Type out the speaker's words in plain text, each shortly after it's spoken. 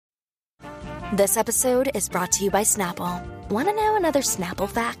This episode is brought to you by Snapple. Want to know another Snapple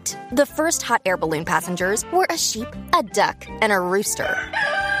fact? The first hot air balloon passengers were a sheep, a duck, and a rooster.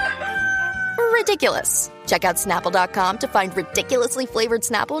 Ridiculous. Check out Snapple.com to find ridiculously flavored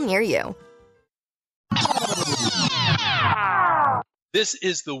Snapple near you. This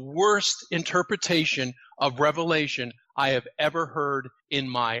is the worst interpretation of Revelation I have ever heard in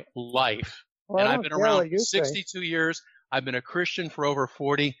my life. Well, and I've been around for 62 years. I've been a Christian for over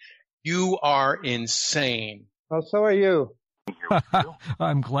 40. You are insane. Well, so are you.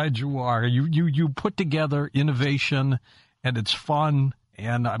 I'm glad you are. You put together innovation, and it's fun,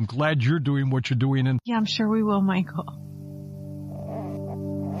 and I'm glad you're doing what you're doing. And yeah, I'm sure we will, Michael.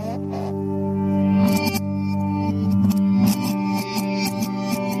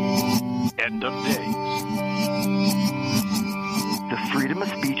 End of days. The freedom of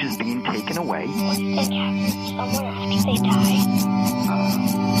speech is being taken away. What if they captured someone after they die?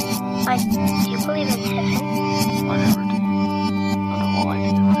 Do you believe in heaven? I never did. But the whole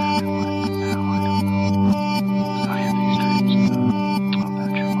idea of heaven, now I don't know. I have these dreams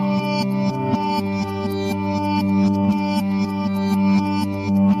about your mom.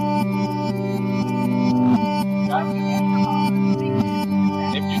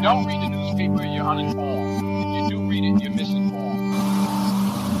 If you don't read the newspaper, you're uninformed. If you do read it, you're misinformed.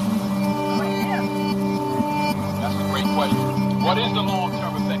 That's a great question. What is the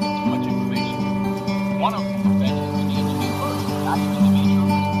long-term effect of too much information? One of the effects is the need to be first, not to be true.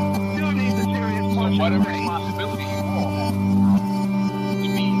 You need the serious question. So whatever responsibility you all have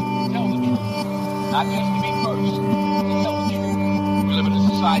to tell the truth, not just to be first, to tell the truth. We live in a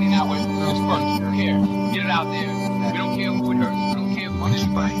society now where it's first, here, get it out there. We don't care who it hurts. We don't care who it's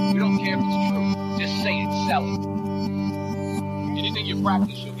right. We don't care if it's true. Just say it, sell it. Anything you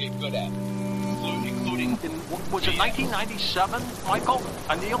practice, you'll get good at. Including was it 1997, Michael?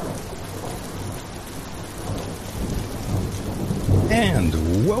 Anil? And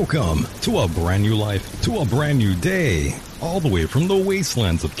welcome to a brand new life, to a brand new day, all the way from the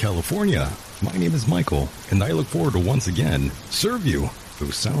wastelands of California. My name is Michael, and I look forward to once again serve you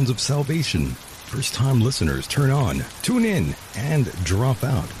those sounds of salvation. First-time listeners, turn on, tune in, and drop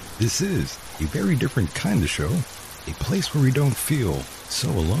out. This is a very different kind of show, a place where we don't feel so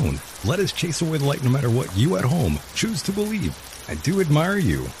alone. Let us chase away the light no matter what you at home choose to believe. I do admire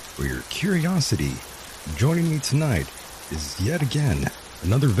you for your curiosity. Joining me tonight is yet again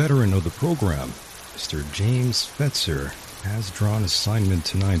another veteran of the program. Mr. James Fetzer has drawn assignment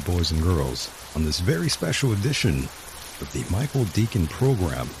tonight, boys and girls, on this very special edition of the Michael Deacon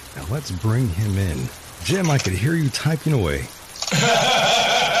program. Now let's bring him in. Jim, I could hear you typing away.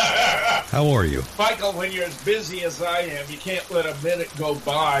 How are you? Michael, when you're as busy as I am, you can't let a minute go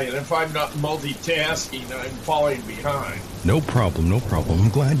by, and if I'm not multitasking, I'm falling behind. No problem, no problem. I'm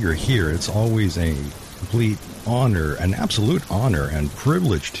glad you're here. It's always a complete honor, an absolute honor and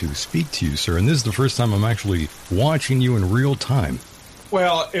privilege to speak to you, sir. And this is the first time I'm actually watching you in real time.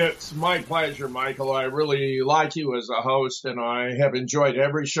 Well, it's my pleasure, Michael. I really like you as a host, and I have enjoyed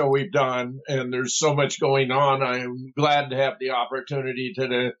every show we've done, and there's so much going on. I'm glad to have the opportunity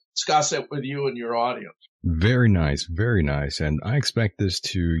to discuss it with you and your audience. Very nice, very nice. And I expect this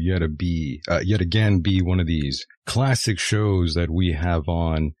to yet again be one of these classic shows that we have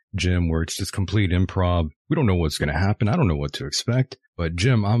on, Jim, where it's just complete improv. We don't know what's going to happen. I don't know what to expect. But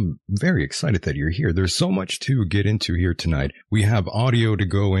Jim, I'm very excited that you're here. There's so much to get into here tonight. We have audio to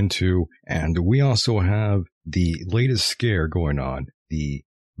go into, and we also have the latest scare going on, the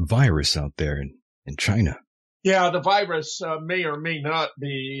virus out there in China. Yeah, the virus may or may not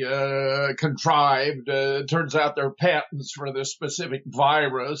be contrived. It turns out there are patents for this specific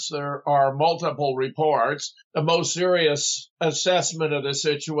virus. There are multiple reports. The most serious assessment of the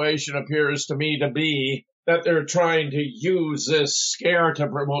situation appears to me to be that they're trying to use this scare to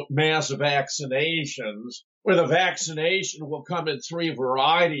promote mass vaccinations, where the vaccination will come in three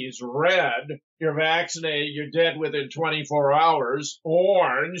varieties. Red, you're vaccinated, you're dead within 24 hours.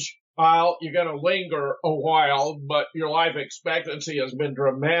 Orange, well, you're going to linger a while, but your life expectancy has been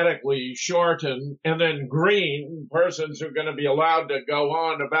dramatically shortened. And then green, persons who are going to be allowed to go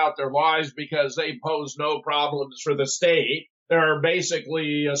on about their lives because they pose no problems for the state. They're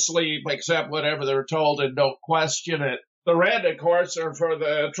basically asleep, accept whatever they're told and don't question it. The red, of course, are for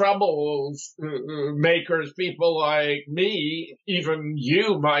the trouble makers, people like me, even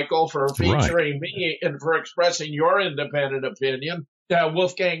you, Michael, for featuring me and for expressing your independent opinion.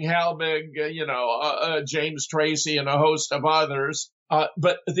 Wolfgang Helmig, James Tracy, and a host of others.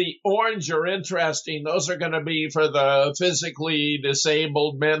 But the orange are interesting. Those are going to be for the physically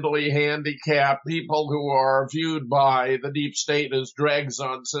disabled, mentally handicapped, people who are viewed by the deep state as dregs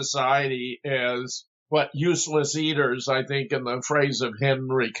on society, as useless eaters, I think, in the phrase of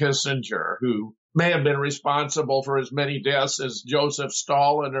Henry Kissinger, who may have been responsible for as many deaths as Joseph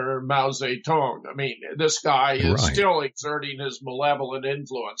Stalin or Mao Zedong. I mean, this guy is still exerting his malevolent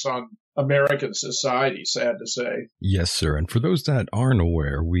influence on American society, sad to say. Yes, sir. And for those that aren't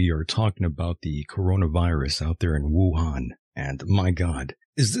aware, we are talking about the coronavirus out there in Wuhan. And my God,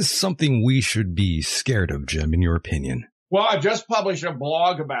 is this something we should be scared of, Jim, in your opinion? Well, I've just published a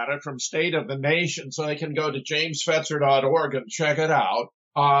blog about it from State of the Nation, so they can go to jamesfetzer.org and check it out.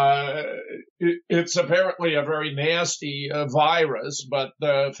 It's apparently a very nasty virus, but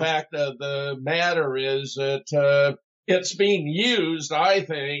the fact of the matter is that it's being used, I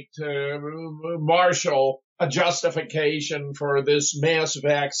think, to marshal a justification for this mass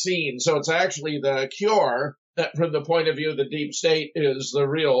vaccine. So it's actually the cure that, from the point of view of the deep state, is the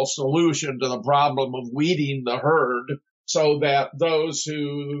real solution to the problem of weeding the herd, so that those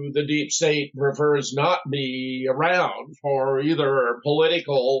who the deep state prefers not be around for either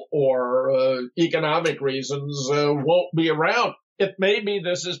political or economic reasons won't be around. It may be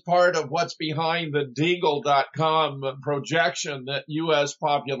this is part of what's behind the Deagle.com projection that U.S.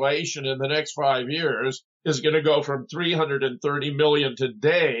 population in the next 5 years is going to go from 330 million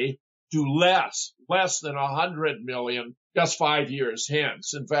today to less than 100 million just 5 years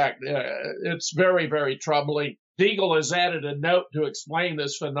hence. In fact, it's very, very troubling. Deagle has added a note to explain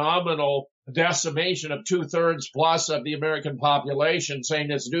this phenomenal decimation of 2/3 plus of the American population,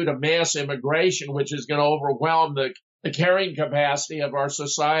 saying it's due to mass immigration, which is going to overwhelm the carrying capacity of our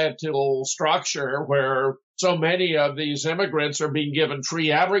societal structure, where so many of these immigrants are being given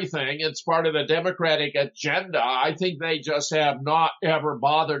free everything. It's part of the Democratic agenda. I think they just have not ever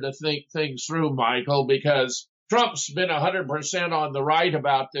bothered to think things through, Michael, because Trump's been 100% on the right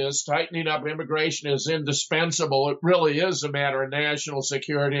about this. Tightening up immigration is indispensable. It really is a matter of national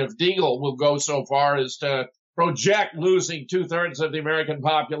security. If Deagle will go so far as to project losing 2/3 of the American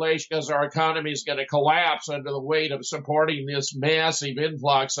population because our economy is going to collapse under the weight of supporting this massive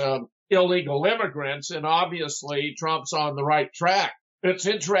influx of illegal immigrants, and obviously Trump's on the right track. It's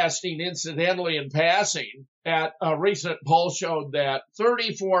interesting, incidentally, in passing, that a recent poll showed that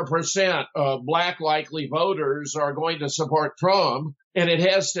 34% of black likely voters are going to support Trump, and it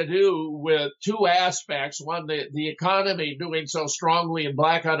has to do with two aspects. One, the economy doing so strongly and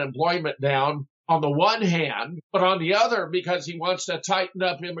black unemployment down on the one hand, but on the other, because he wants to tighten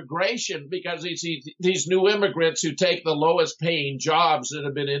up immigration, because he sees these new immigrants who take the lowest paying jobs that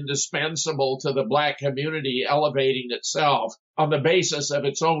have been indispensable to the black community elevating itself on the basis of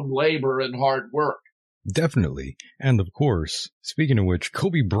its own labor and hard work. Definitely. And of course, speaking of which,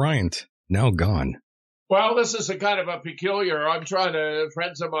 Kobe Bryant, now gone. Well, this is a kind of a peculiar,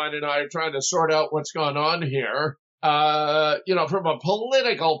 friends of mine and I are trying to sort out what's going on here. From a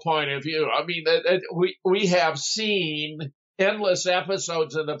political point of view, I mean, we have seen endless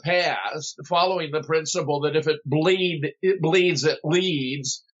episodes in the past following the principle that if it bleeds, it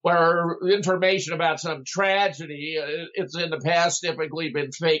leads, where information about some tragedy, it's in the past typically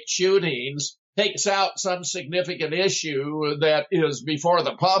been fake shootings, takes out some significant issue that is before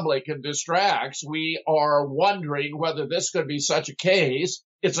the public and distracts. We are wondering whether this could be such a case.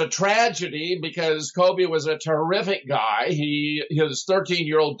 It's a tragedy because Kobe was a terrific guy. His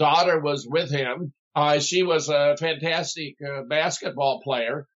 13-year-old daughter was with him. She was a fantastic basketball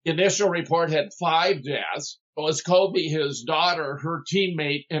player. The initial report had 5 deaths. It was Kobe, his daughter, her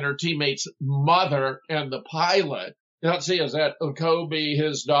teammate, and her teammate's mother, and the pilot. Let's see, is that Kobe,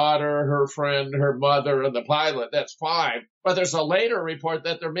 his daughter, her friend, her mother, and the pilot? That's 5. But there's a later report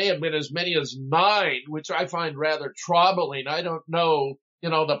that there may have been as many as 9, which I find rather troubling. I don't know,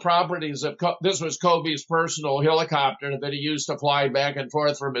 the properties of this was Kobe's personal helicopter that he used to fly back and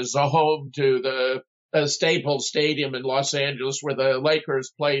forth from his home to the Staples Stadium in Los Angeles, where the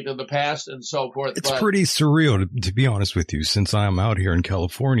Lakers played in the past and so forth. It's pretty surreal, to be honest with you. Since I'm out here in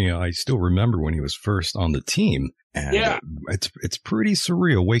California, I still remember when he was first on the team. And yeah, it's pretty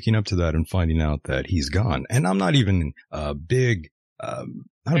surreal waking up to that and finding out that he's gone. And I'm not even a big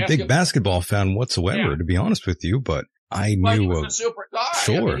basketball fan whatsoever, to be honest with you, but I knew he was a super guy.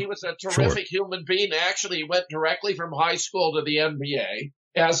 Sure, I mean, he was a terrific human being. Actually, he went directly from high school to the NBA,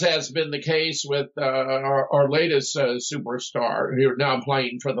 as has been the case with our latest superstar, who are now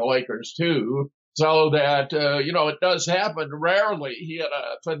playing for the Lakers too. So that, it does happen rarely. He had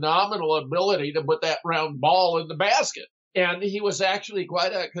a phenomenal ability to put that round ball in the basket. And he was actually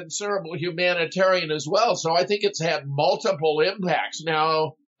quite a considerable humanitarian as well. So I think it's had multiple impacts.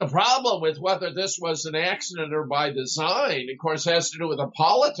 Now, the problem with whether this was an accident or by design, of course, has to do with the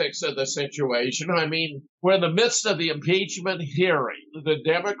politics of the situation. I mean, we're in the midst of the impeachment hearing. The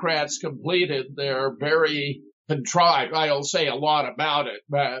Democrats completed their very contrived, I'll say a lot about it,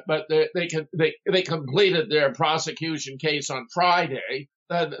 but they completed their prosecution case on Friday.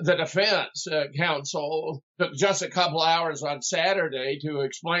 The defense counsel took just a couple hours on Saturday to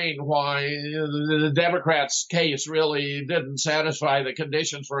explain why the Democrats' case really didn't satisfy the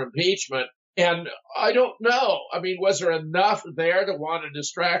conditions for impeachment. And I don't know. I mean, was there enough there to want to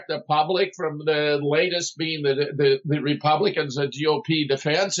distract the public from the latest being the Republicans' GOP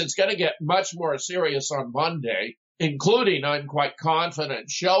defense? It's going to get much more serious on Monday, including, I'm quite confident,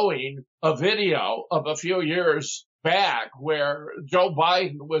 showing a video of a few years back where Joe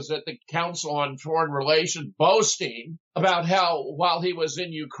Biden was at the Council on Foreign Relations boasting about how while he was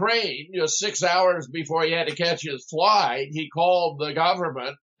in Ukraine, 6 hours before he had to catch his flight, he called the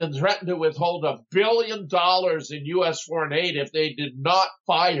government and threatened to withhold $1 billion in U.S. foreign aid if they did not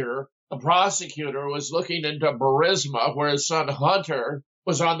fire a prosecutor who was looking into Burisma, where his son Hunter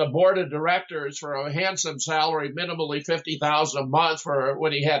was on the board of directors for a handsome salary, minimally $50,000 a month for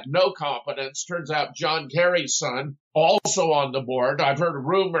when he had no competence. Turns out John Kerry's son also on the board. I've heard a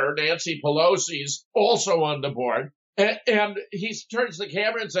rumor Nancy Pelosi's also on the board. And he turns the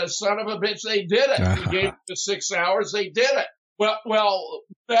camera and says, son of a bitch, they did it. He gave the 6 hours, they did it. Well,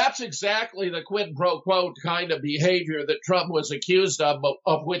 that's exactly the quid pro quo kind of behavior that Trump was accused of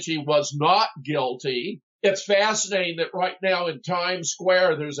which he was not guilty. It's fascinating that right now in Times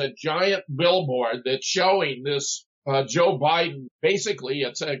Square, there's a giant billboard that's showing this Joe Biden. Basically,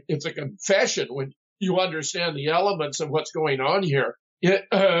 it's a confession when you understand the elements of what's going on here,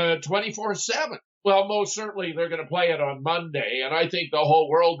 24/7. Well, most certainly they're going to play it on Monday. And I think the whole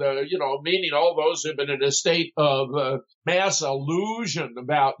world, meaning all those who've been in a state of mass illusion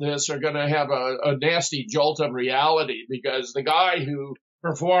about this are going to have a nasty jolt of reality, because the guy who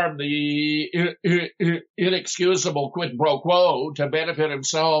performed the inexcusable quid pro quo to benefit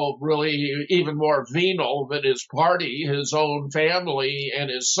himself, really even more venal than his party, his own family, and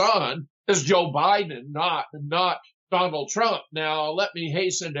his son, is Joe Biden, not Donald Trump. Now, let me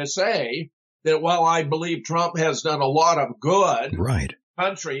hasten to say that while I believe Trump has done a lot of good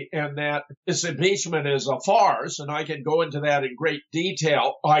country and that this impeachment is a farce, and I can go into that in great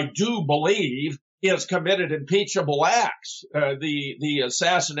detail, I do believe he has committed impeachable acts. The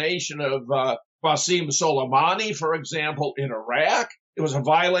assassination of Qasem Soleimani, for example, in Iraq. It was a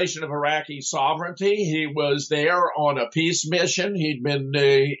violation of Iraqi sovereignty. He was there on a peace mission. He'd been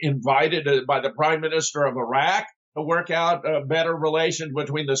invited by the prime minister of Iraq to work out a better relation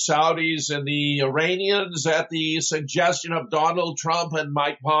between the Saudis and the Iranians at the suggestion of Donald Trump and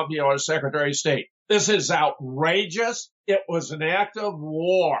Mike Pompeo, our Secretary of State. This is outrageous. It was an act of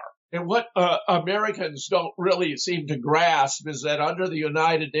war. And what Americans don't really seem to grasp is that under the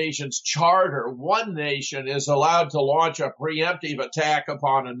United Nations Charter, one nation is allowed to launch a preemptive attack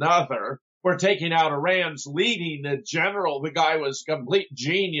upon another. We're taking out Iran's leading general. The guy was a complete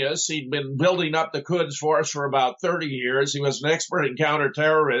genius. He'd been building up the Quds Force for about 30 years. He was an expert in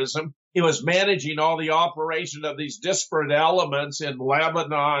counterterrorism. He was managing all the operation of these disparate elements in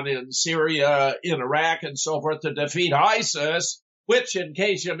Lebanon, in Syria, in Iraq, and so forth to defeat ISIS, which, in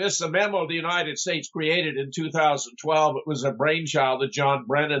case you missed the memo, the United States created in 2012. It was a brainchild of John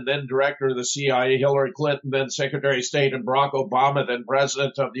Brennan, then director of the CIA, Hillary Clinton, then Secretary of State, and Barack Obama, then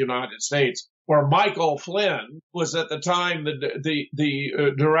President of the United States, where Michael Flynn was at the time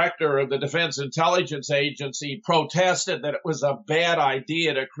the director of the Defense Intelligence Agency, protested that it was a bad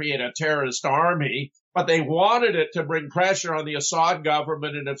idea to create a terrorist army, but they wanted it to bring pressure on the Assad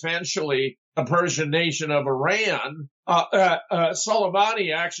government and eventually the Persian nation of Iran.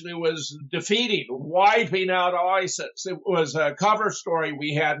 Soleimani actually was defeating, wiping out ISIS. It was a cover story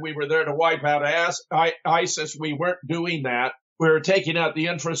we had. We were there to wipe out ISIS. We weren't doing that. We were taking out the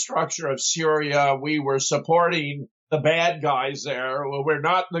infrastructure of Syria. We were supporting the bad guys there. We're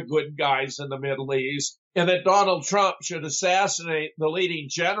not the good guys in the Middle East. And that Donald Trump should assassinate the leading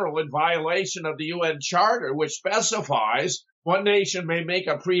general in violation of the UN Charter, which specifies one nation may make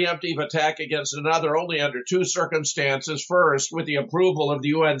a preemptive attack against another only under two circumstances. First, with the approval of the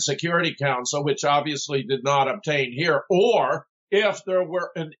UN Security Council, which obviously did not obtain here, or if there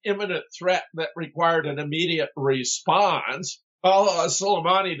were an imminent threat that required an immediate response. Well,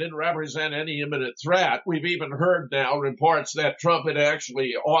 Soleimani didn't represent any imminent threat. We've even heard now reports that Trump had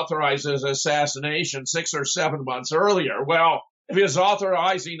actually authorized his assassination 6 or 7 months earlier. Well, if he was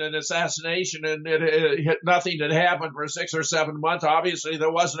authorizing an assassination and nothing had happened for 6 or 7 months, obviously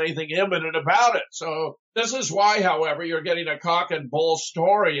there wasn't anything imminent about it. So this is why, however, you're getting a cock and bull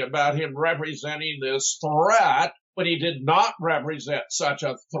story about him representing this threat when he did not represent such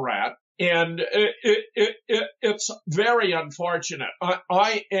a threat. And it's very unfortunate.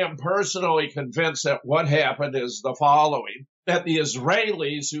 I am personally convinced that what happened is the following, that the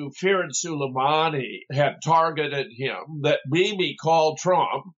Israelis who feared Soleimani had targeted him, that Bibi called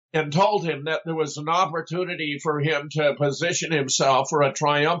Trump and told him that there was an opportunity for him to position himself for a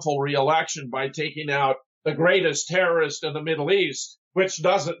triumphal reelection by taking out the greatest terrorist in the Middle East, which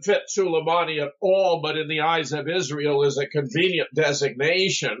doesn't fit Soleimani at all, but in the eyes of Israel is a convenient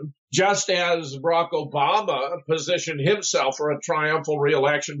designation, just as Barack Obama positioned himself for a triumphal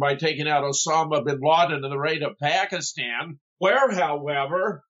reelection by taking out Osama bin Laden in the raid of Pakistan, where,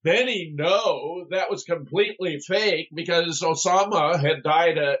 however, many know that was completely fake because Osama had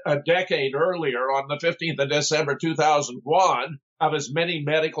died a decade earlier on the 15th of December 2001 of his many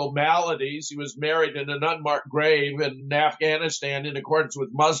medical maladies. He was married in an unmarked grave in Afghanistan in accordance with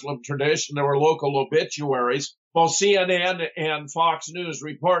Muslim tradition. There were local obituaries. Both CNN and Fox News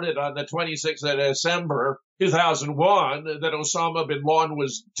reported on the 26th of December 2001 that Osama bin Laden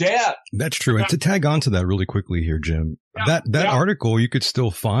was dead. That's true. And to tag on to that really quickly here, Jim, that article you could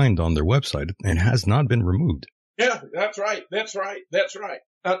still find on their website and has not been removed. Yeah, that's right.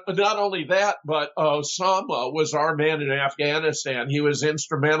 Not only that, but Osama was our man in Afghanistan. He was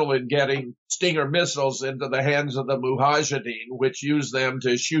instrumental in getting Stinger missiles into the hands of the Mujahideen, which used them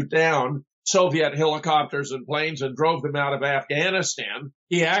to shoot down Soviet helicopters and planes and drove them out of Afghanistan.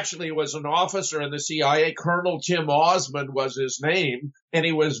 He actually was an officer in the CIA. Colonel Tim Osmond was his name, and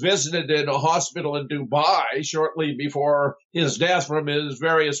he was visited in a hospital in Dubai shortly before his death from his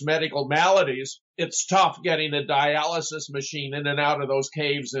various medical maladies. It's tough getting a dialysis machine in and out of those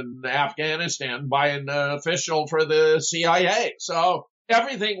caves in Afghanistan by an official for the CIA. So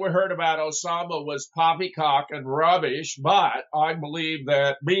everything we heard about Osama was poppycock and rubbish, but I believe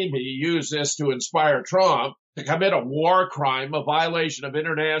that Bibi used this to inspire Trump to commit a war crime, a violation of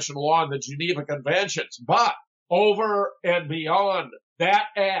international law and the Geneva Conventions. But over and beyond that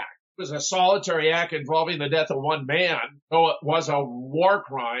act, it was a solitary act involving the death of one man, though it was a war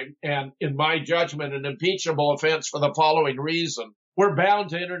crime and, in my judgment, an impeachable offense for the following reason. We're bound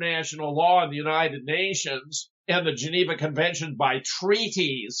to international law in the United Nations and the Geneva Convention by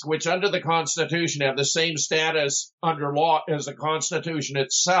treaties, which under the Constitution have the same status under law as the Constitution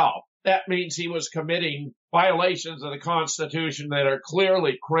itself. That means he was committing violations of the Constitution that are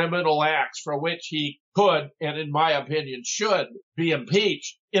clearly criminal acts for which he could, and in my opinion, should be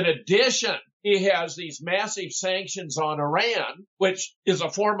impeached. In addition, he has these massive sanctions on Iran, which is a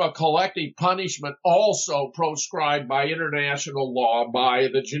form of collective punishment also proscribed by international law, by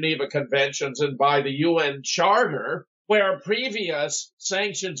the Geneva Conventions and by the UN Charter, where previous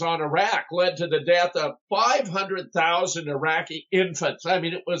sanctions on Iraq led to the death of 500,000 Iraqi infants. I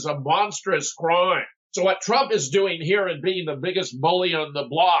mean, it was a monstrous crime. So what Trump is doing here and being the biggest bully on the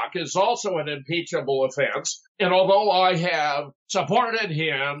block is also an impeachable offense. And although I have supported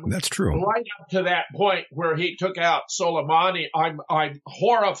him, that's true, right up to that point where he took out Soleimani, I'm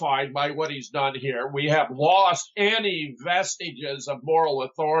horrified by what he's done here. We have lost any vestiges of moral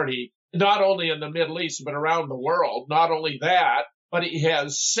authority, not only in the Middle East, but around the world. Not only that, but he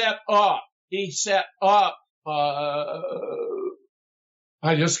set up,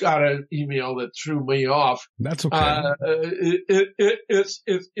 I just got an email that threw me off. That's okay.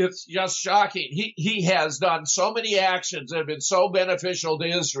 It's just shocking. He has done so many actions that have been so beneficial to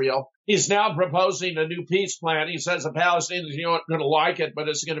Israel. He's now proposing a new peace plan. He says the Palestinians aren't going to like it, but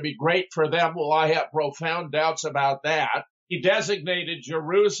it's going to be great for them. Well, I have profound doubts about that. He designated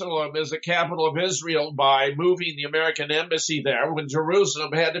Jerusalem as the capital of Israel by moving the American embassy there when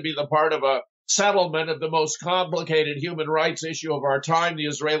Jerusalem had to be the part of a settlement of the most complicated human rights issue of our time, the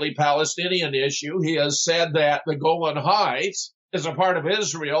Israeli-Palestinian issue. He has said that the Golan Heights is a part of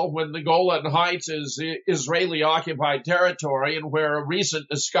Israel when the Golan Heights is Israeli-occupied territory, and where a recent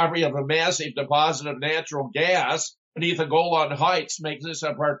discovery of a massive deposit of natural gas beneath the Golan Heights makes this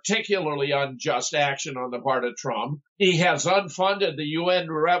a particularly unjust action on the part of Trump. He has unfunded the UN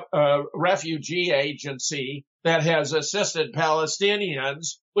refugee agency that has assisted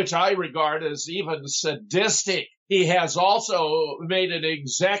Palestinians, which I regard as even sadistic. He has also made an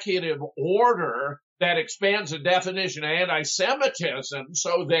executive order that expands the definition of anti-Semitism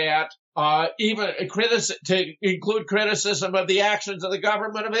so that even to include criticism of the actions of the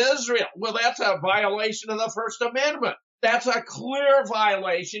government of Israel. Well, that's a violation of the First Amendment. That's a clear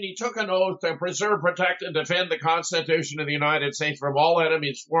violation. He took an oath to preserve, protect, and defend the Constitution of the United States from all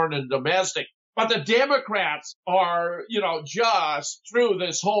enemies, foreign and domestic. But the Democrats are, just threw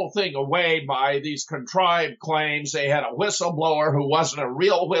this whole thing away by these contrived claims. They had a whistleblower who wasn't a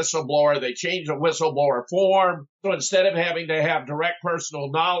real whistleblower. They changed the whistleblower form. So instead of having to have direct personal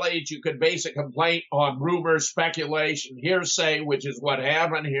knowledge, you could base a complaint on rumors, speculation, hearsay, which is what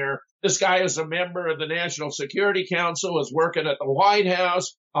happened here. This guy is a member of the National Security Council, was working at the White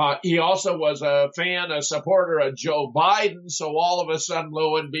House. He also was a supporter of Joe Biden. So all of a sudden,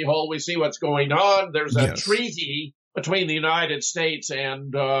 lo and behold, we see what's going on. There's a treaty between the United States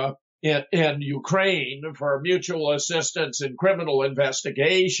and Ukraine for mutual assistance in criminal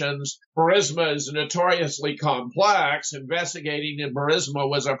investigations. Burisma is notoriously complex. Investigating in Burisma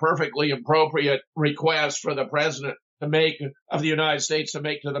was a perfectly appropriate request for the president of the United States to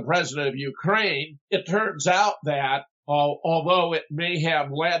make to the president of Ukraine. It turns out that although it may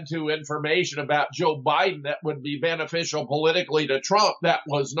have led to information about Joe Biden that would be beneficial politically to Trump, that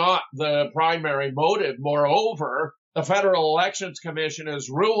was not the primary motive. Moreover, the Federal Elections Commission has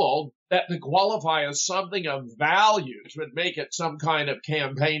ruled that to qualify as something of value would make it some kind of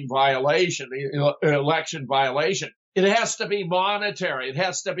campaign violation, election violation. It has to be monetary. It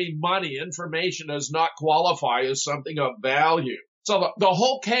has to be money. Information does not qualify as something of value. So the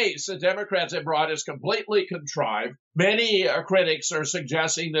whole case the Democrats have brought is completely contrived. Many critics are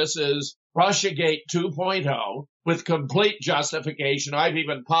suggesting this is Russiagate 2.0 with complete justification. I've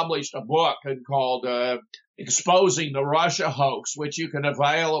even published a book called Exposing the Russia Hoax, which you can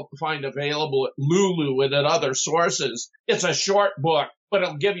find available at Lulu and at other sources. It's a short book, but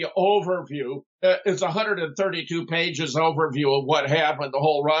it'll give you overview. It's 132 pages overview of what happened, the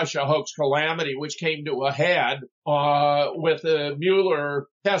whole Russia hoax calamity, which came to a head with the Mueller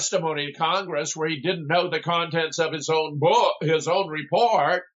testimony to Congress, where he didn't know the contents of his own book, his own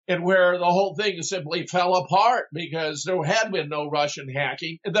report, and where the whole thing simply fell apart because there had been no Russian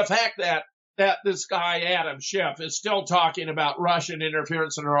hacking. And the fact that this guy, Adam Schiff, is still talking about Russian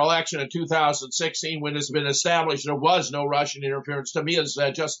interference in our election in 2016 when it's been established there was no Russian interference, to me is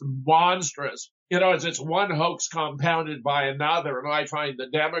just monstrous. It's one hoax compounded by another, and I find the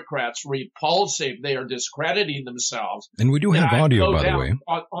Democrats repulsive. They are discrediting themselves. And we do have audio, by the way.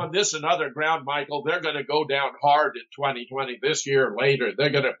 On this and other ground, Michael, they're going to go down hard in 2020, this year or later. They're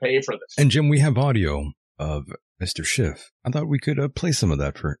going to pay for this. And Jim, we have audio of Mr. Schiff. I thought we could play some of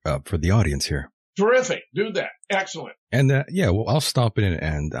that for the audience here. Terrific. Do that. Excellent. And I'll stop in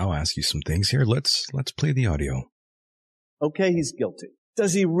and I'll ask you some things here. Let's play the audio. Okay, he's guilty.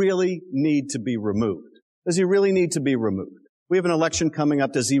 Does he really need to be removed? Does he really need to be removed? We have an election coming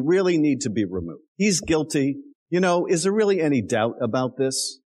up. Does he really need to be removed? He's guilty. Is there really any doubt about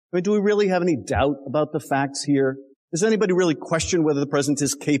this? I mean, do we really have any doubt about the facts here? Does anybody really question whether the president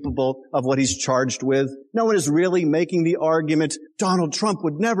is capable of what he's charged with? No one is really making the argument Donald Trump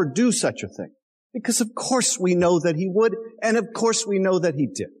would never do such a thing. Because of course we know that he would, and of course we know that he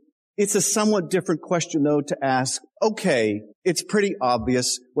did. It's a somewhat different question, though, to ask, okay, it's pretty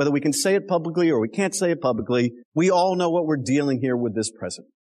obvious whether we can say it publicly or we can't say it publicly. We all know what we're dealing here with this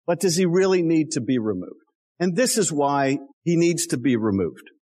president. But does he really need to be removed? And this is why he needs to be removed.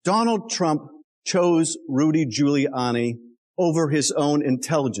 Donald Trump chose Rudy Giuliani over his own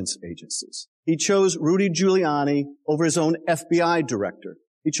intelligence agencies. He chose Rudy Giuliani over his own FBI director.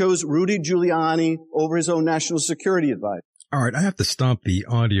 He chose Rudy Giuliani over his own national security advisor. All right, I have to stop the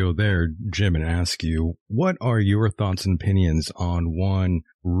audio there, Jim, and ask you, what are your thoughts and opinions on one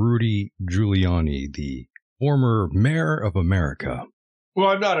Rudy Giuliani, the former mayor of America? Well,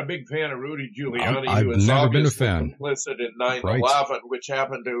 I'm not a big fan of Rudy Giuliani. I've never been a fan. Complicit in 9/11, which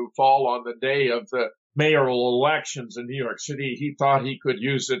happened to fall on the day of the mayoral elections in New York City. He thought he could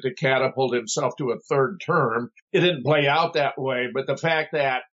use it to catapult himself to a third term. It didn't play out that way, but the fact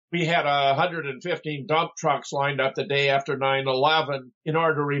that we had 115 dump trucks lined up the day after 9/11 in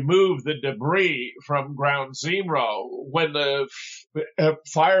order to remove the debris from ground zero. When the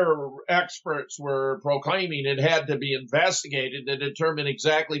fire experts were proclaiming it had to be investigated to determine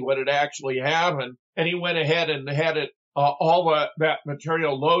exactly what had actually happened, and he went ahead and had it all that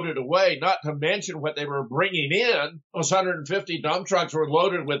material loaded away, not to mention what they were bringing in. Those 150 dump trucks were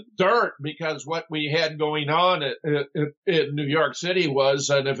loaded with dirt because what we had going on in New York City was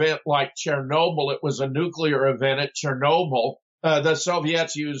an event like Chernobyl. It was a nuclear event at Chernobyl. The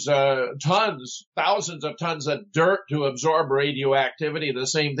Soviets used thousands of tons of dirt to absorb radioactivity. The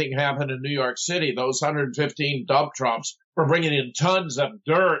same thing happened in New York City. Those 115 dump trucks were bringing in tons of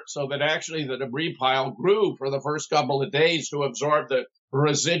dirt so that actually the debris pile grew for the first couple of days to absorb the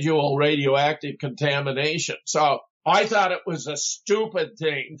residual radioactive contamination. So I thought it was a stupid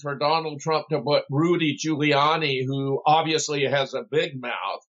thing for Donald Trump to put Rudy Giuliani, who obviously has a big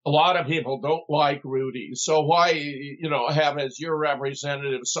mouth. A lot of people don't like Rudy. So why, have as your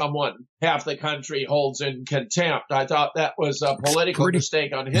representative someone half the country holds in contempt? I thought that was a political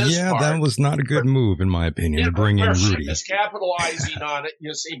mistake on his part. Yeah, that was not a good move, in my opinion, to bring in Rudy. Is capitalizing on it,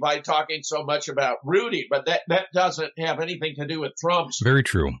 you see, by talking so much about Rudy. But that doesn't have anything to do with Trump's very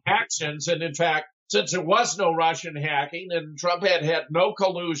true actions. And in fact, since there was no Russian hacking and Trump had no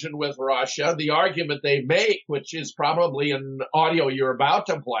collusion with Russia, the argument they make, which is probably an audio you're about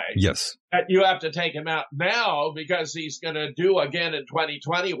to play, yes, that you have to take him out now because he's going to do again in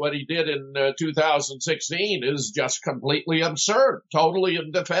 2020 what he did in 2016 is just completely absurd, totally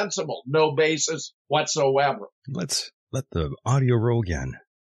indefensible, no basis whatsoever. Let's let the audio roll again.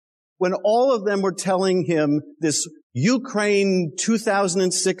 When all of them were telling him this Ukraine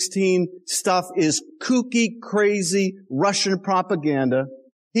 2016 stuff is kooky, crazy Russian propaganda,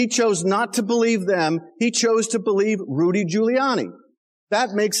 he chose not to believe them. He chose to believe Rudy Giuliani.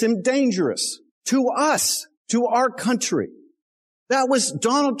 That makes him dangerous to us, to our country. That was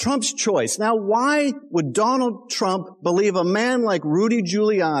Donald Trump's choice. Now, why would Donald Trump believe a man like Rudy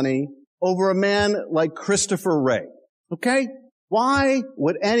Giuliani over a man like Christopher Wray? Okay? Why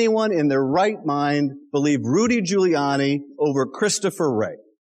would anyone in their right mind believe Rudy Giuliani over Christopher Wray?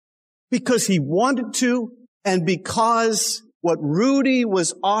 Because he wanted to, and because what Rudy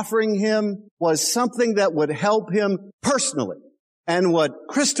was offering him was something that would help him personally. And what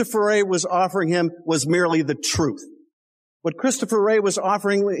Christopher Wray was offering him was merely the truth. What Christopher Wray was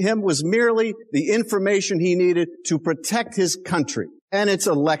offering him was merely the information he needed to protect his country and its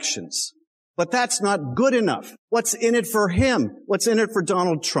elections. But that's not good enough. What's in it for him? What's in it for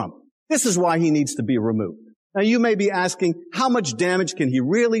Donald Trump? This is why he needs to be removed. Now, you may be asking, how much damage can he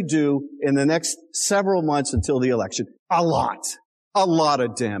really do in the next several months until the election? A lot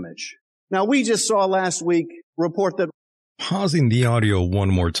of damage. Now, we just saw last week a report that... Pausing the audio one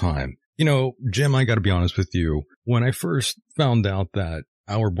more time. Jim, I got to be honest with you. When I first found out that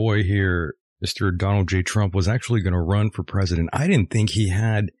our boy here, Mr. Donald J. Trump, was actually going to run for president, I didn't think he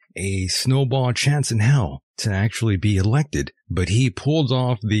had a snowball chance in hell to actually be elected. But he pulled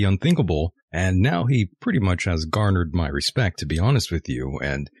off the unthinkable, and now he pretty much has garnered my respect, to be honest with you.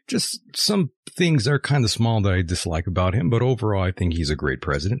 And just some things are kind of small that I dislike about him, but overall I think he's a great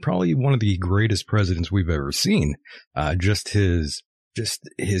president, probably one of the greatest presidents we've ever seen. Just his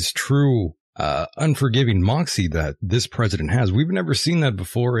true unforgiving moxie that this president has. We've never seen that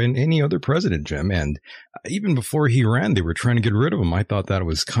before in any other president, Jim. And even before he ran, they were trying to get rid of him. I thought that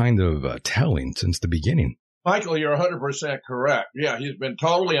was kind of telling since the beginning. Michael, you're 100% correct. Yeah, he's been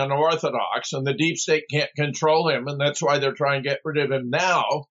totally unorthodox, and the deep state can't control him, and that's why they're trying to get rid of him now.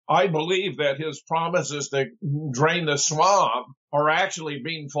 I believe that his promises to drain the swamp are actually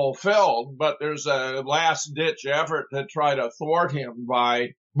being fulfilled, but there's a last-ditch effort to try to thwart him by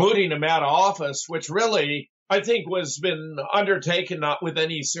booting him out of office, which really, I think, was been undertaken not with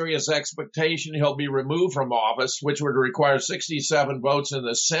any serious expectation he'll be removed from office, which would require 67 votes in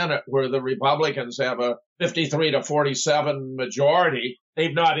the Senate, where the Republicans have a 53 to 47 majority.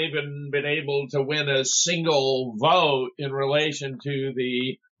 They've not even been able to win a single vote in relation to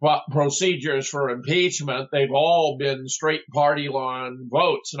the procedures for impeachment. They've all been straight party line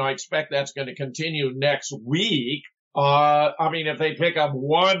votes, and I expect that's going to continue next week. If they pick up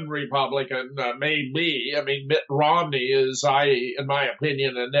one Republican, maybe. Mitt Romney is, in my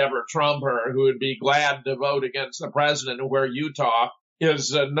opinion, a never-Trumper who would be glad to vote against the president, where Utah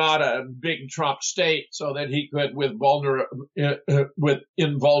is not a big Trump state, so that he could, with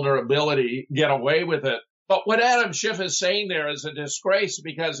invulnerability, get away with it. But what Adam Schiff is saying there is a disgrace,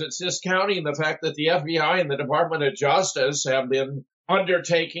 because it's discounting the fact that the FBI and the Department of Justice have been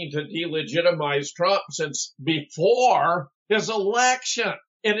undertaking to delegitimize Trump since before his election.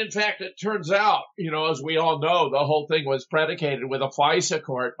 And in fact, it turns out, as we all know, the whole thing was predicated with a FISA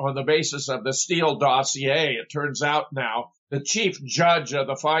court on the basis of the Steele dossier. It turns out now the chief judge of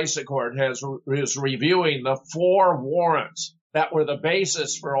the FISA court is reviewing the 4 warrants that were the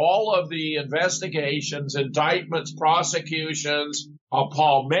basis for all of the investigations, indictments, prosecutions of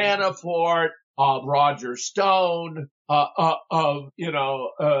Paul Manafort, of Roger Stone, any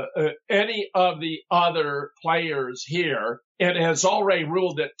of the other players here, and has already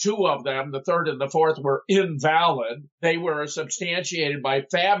ruled that 2 of them, the 3rd and the 4th, were invalid. They were substantiated by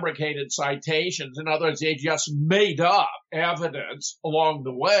fabricated citations. In other words, they just made up evidence along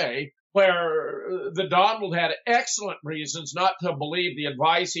the way, where the Donald had excellent reasons not to believe the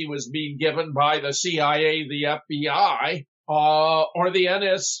advice he was being given by the CIA, the FBI, or the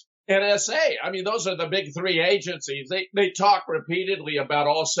NSA. I mean, those are the big three agencies. They talk repeatedly about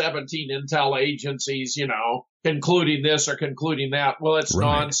all 17 intel agencies, concluding this or concluding that. Well, it's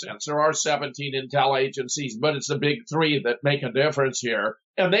nonsense. There are 17 intel agencies, but it's the big three that make a difference here.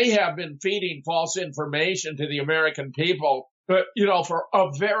 And they have been feeding false information to the American people, for a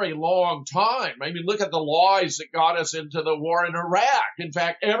very long time. I mean, look at the lies that got us into the war in Iraq. In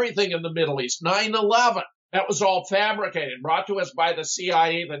fact, everything in the Middle East, 9/11. That was all fabricated, brought to us by the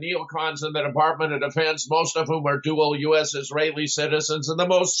CIA, the neocons, and the Department of Defense, most of whom are dual U.S.-Israeli citizens, and the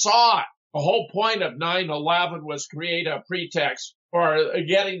Mossad. The whole point of 9/11 was create a pretext for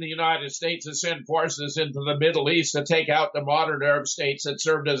getting the United States to send forces into the Middle East to take out the modern Arab states that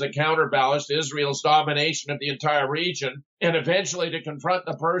served as a counterbalance to Israel's domination of the entire region, and eventually to confront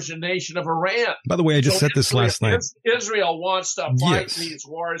the Persian nation of Iran. By the way, I just said this last night. Israel wants to fight these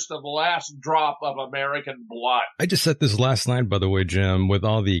wars to the last drop of American blood. I just said this last night, by the way, Jim. With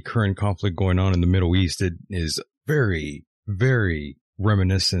all the current conflict going on in the Middle East, it is very, very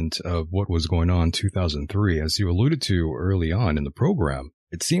reminiscent of what was going on in 2003, as you alluded to early on in the program.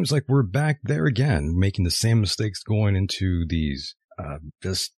 It seems like we're back there again, making the same mistakes going into these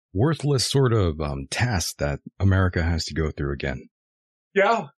just worthless sort of tasks that America has to go through again.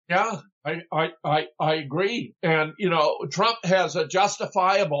 Yeah, I agree. And, Trump has a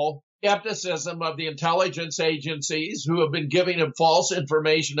justifiable skepticism of the intelligence agencies who have been giving him false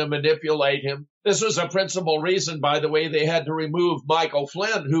information to manipulate him. This was a principal reason, by the way, they had to remove Michael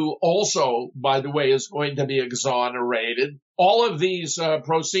Flynn, who also, by the way, is going to be exonerated. All of these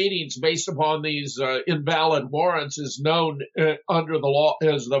proceedings based upon these invalid warrants is known under the law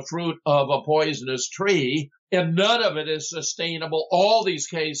as the fruit of a poisonous tree, and none of it is sustainable. All these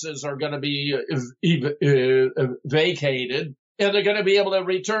cases are going to be vacated. And they're going to be able to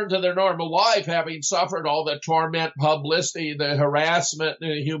return to their normal life, having suffered all the torment, publicity, the harassment,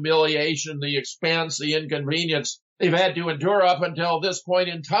 the humiliation, the expense, the inconvenience they've had to endure up until this point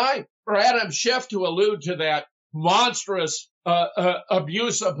in time. For Adam Schiff to allude to that monstrous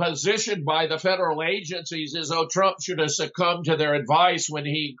abuse of position by the federal agencies as though Trump should have succumbed to their advice when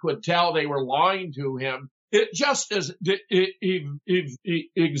he could tell they were lying to him, it just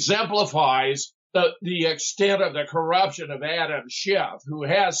exemplifies the extent of the corruption of Adam Schiff, who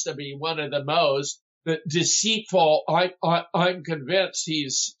has to be one of the most deceitful. I'm convinced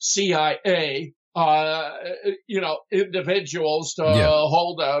he's CIA, individuals to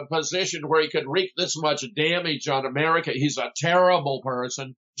hold a position where he could wreak this much damage on America. He's a terrible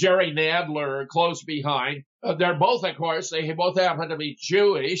person. Jerry Nadler, close behind. They're both, of course, they both happen to be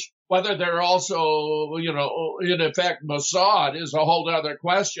Jewish. Whether they're also, in effect, Mossad is a whole other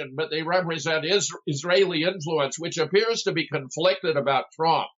question, but they represent Israeli influence, which appears to be conflicted about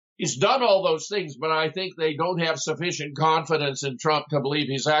Trump. He's done all those things, but I think they don't have sufficient confidence in Trump to believe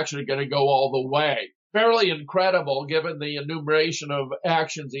he's actually going to go all the way. Fairly incredible, given the enumeration of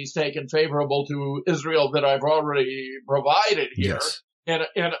actions he's taken favorable to Israel that I've already provided here. Yes. And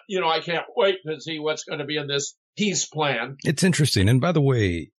I can't wait to see what's going to be in this peace plan. It's interesting. And by the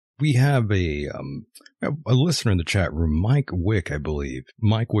way, we have a listener in the chat room, Mike Wick, I believe.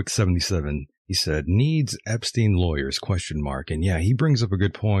 Mike Wick 77. He said, needs Epstein lawyers, ? And yeah, he brings up a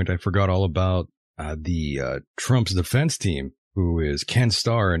good point. I forgot all about the Trump's defense team, who is Ken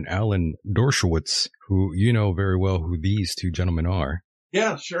Starr and Alan Dershowitz, who you know very well who these two gentlemen are.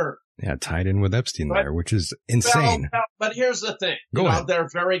 Yeah, sure. Yeah, tied in with Epstein there, which is insane. But here's the thing. Go ahead. They're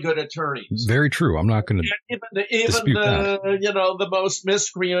very good attorneys. Very true. I'm not going to dispute that. The most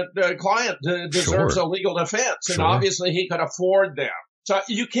miscreant client deserves a legal defense, and obviously he could afford them. So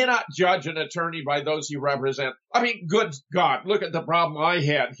you cannot judge an attorney by those he represents. I mean, good God, look at the problem I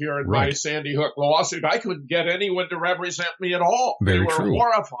had here in my Sandy Hook lawsuit. I couldn't get anyone to represent me at all. Very they were true.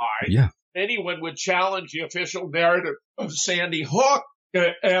 horrified. Yeah. Anyone would challenge the official narrative of Sandy Hook.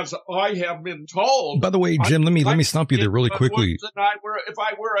 As I have been told. By the way, Jim, let me stop you there really quickly. If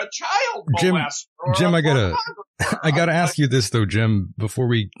I were a child molester, Jim, I gotta ask you this though, Jim, before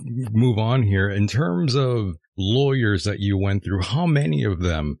we move on here. In terms of lawyers that you went through, how many of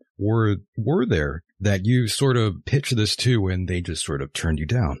them were there that you sort of pitched this to, and they just sort of turned you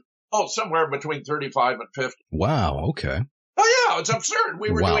down? Oh, somewhere between 35 and 50. Wow. Okay. Oh yeah, it's absurd.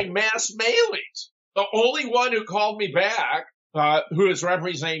 We were doing mass mailings. The only one who called me back, who is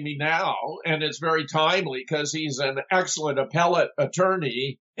representing me now, and it's very timely because he's an excellent appellate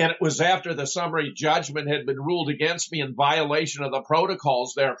attorney, and it was after the summary judgment had been ruled against me in violation of the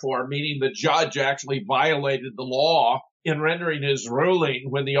protocols, therefore, meaning the judge actually violated the law in rendering his ruling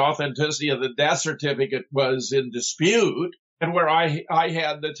when the authenticity of the death certificate was in dispute, and where I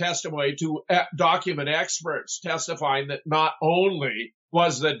had the testimony to document experts testifying that not only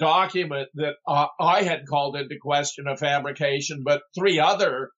was the document that I had called into question a fabrication, but 3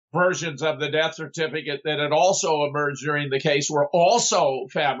 other versions of the death certificate that had also emerged during the case were also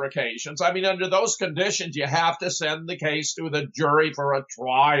fabrications. I mean, under those conditions, you have to send the case to the jury for a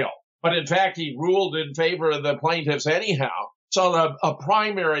trial. But in fact, he ruled in favor of the plaintiffs anyhow. So a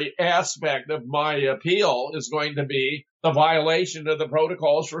primary aspect of my appeal is going to be the violation of the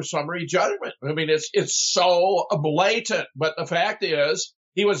protocols for summary judgment. I mean, it's so blatant. But the fact is,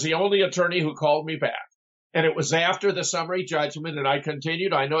 he was the only attorney who called me back. And it was after the summary judgment, and I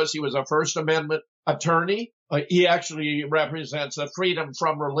continued. I noticed he was a First Amendment attorney. He actually represents the Freedom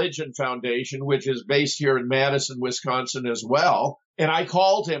from Religion Foundation, which is based here in Madison, Wisconsin as well. And I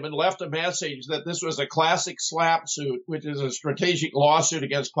called him and left a message that this was a classic SLAPP suit, which is a strategic lawsuit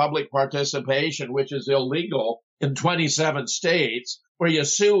against public participation, which is illegal in 27 states, where you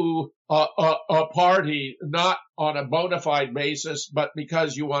sue a party not on a bona fide basis, but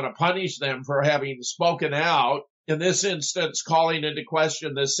because you want to punish them for having spoken out, in this instance, calling into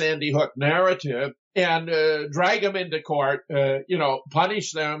question the Sandy Hook narrative, and drag them into court,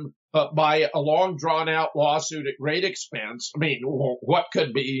 punish them by a long drawn-out lawsuit at great expense. I mean, what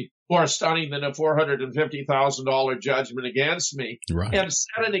could be more stunning than a $450,000 judgment against me? Right. And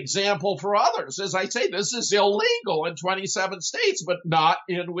set an example for others. As I say, this is illegal in 27 states, but not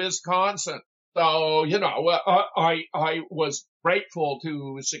in Wisconsin. So, I was grateful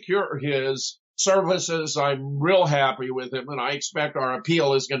to secure his services. I'm real happy with him, and I expect our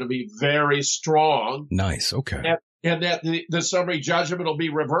appeal is going to be very strong. Nice. Okay. And that the summary judgment will be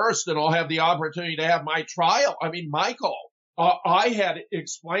reversed, and I'll have the opportunity to have my trial. I mean, Michael, I had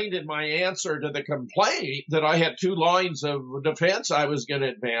explained in my answer to the complaint that I had 2 lines of defense I was going to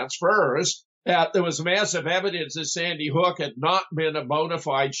advance. First, that there was massive evidence that Sandy Hook had not been a bona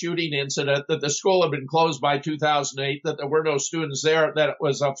fide shooting incident, that the school had been closed by 2008, that there were no students there, that it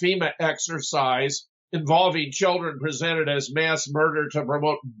was a FEMA exercise involving children presented as mass murder to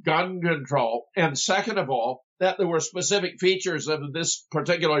promote gun control. And second of all, that there were specific features of this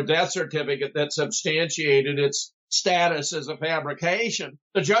particular death certificate that substantiated its status as a fabrication.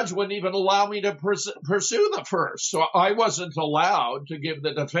 The judge wouldn't even allow me to pursue the first. So I wasn't allowed to give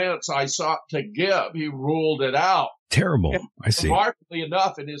the defense I sought to give. He ruled it out. Terrible. And I see. remarkably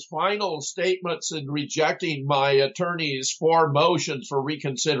enough, in his final statements in rejecting my attorney's 4 motions for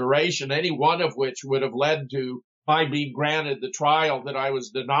reconsideration, any one of which would have led to my being granted the trial that I was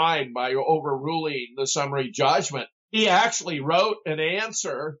denied by overruling the summary judgment, he actually wrote an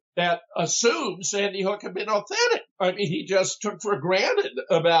answer that assumed Sandy Hook had been authentic. I mean, he just took for granted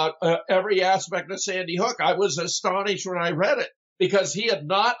about every aspect of Sandy Hook. I was astonished when I read it because he had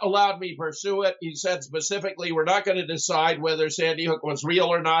not allowed me to pursue it. He said specifically, we're not going to decide whether Sandy Hook was real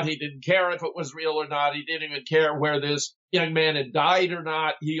or not. He didn't care if it was real or not. He didn't even care where this young man had died or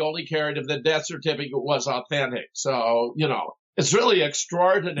not. He only cared if the death certificate was authentic. So, it's really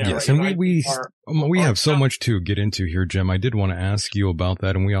extraordinary. Yes, and we have so much to get into here, Jim. I did want to ask you about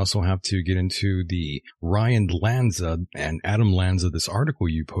that, and we also have to get into the Ryan Lanza and Adam Lanza, this article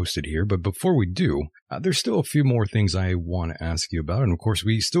you posted here. But before we do, there's still a few more things I want to ask you about. And of course,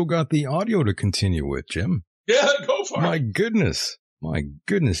 we still got the audio to continue with, Jim. Yeah, go for it. My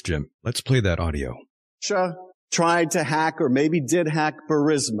goodness, Jim. Let's play that audio. Russia tried to hack or maybe did hack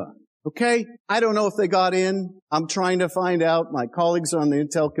Burisma. Okay? I don't know if they got in. I'm trying to find out. My colleagues on the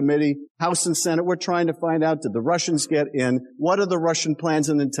Intel Committee, House and Senate, we're trying to find out, did the Russians get in? What are the Russian plans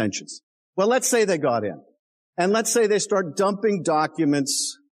and intentions? Well, let's say they got in. And let's say they start dumping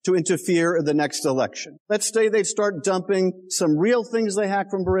documents to interfere in the next election. Let's say they start dumping some real things they hacked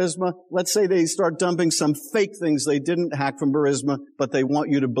from Burisma. Let's say they start dumping some fake things they didn't hack from Burisma, but they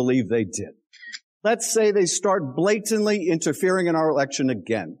want you to believe they did. Let's say they start blatantly interfering in our election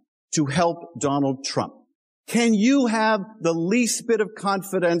again to help Donald Trump. Can you have the least bit of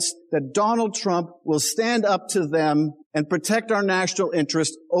confidence that Donald Trump will stand up to them and protect our national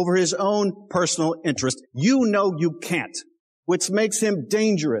interest over his own personal interest? You know you can't, which makes him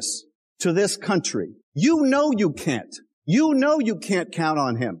dangerous to this country. You know you can't. You know you can't count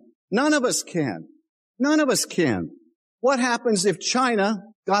on him. None of us can. None of us can. What happens if China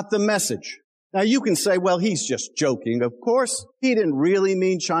got the message? Now, you can say, well, he's just joking. Of course, he didn't really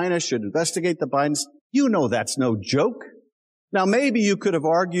mean China should investigate the Bidens. You know that's no joke. Now, maybe you could have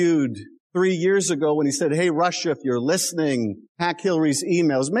argued 3 years ago when he said, hey, Russia, if you're listening, hack Hillary's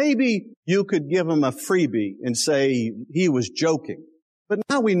emails. Maybe you could give him a freebie and say he was joking. But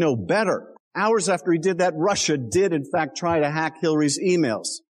now we know better. Hours after he did that, Russia did, in fact, try to hack Hillary's emails.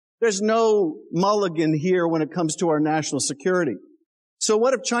 There's no mulligan here when it comes to our national security. So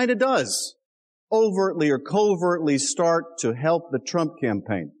what if China does? overtly or covertly start to help the Trump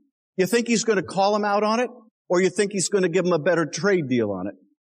campaign. You think he's going to call him out on it? Or you think he's going to give him a better trade deal on it?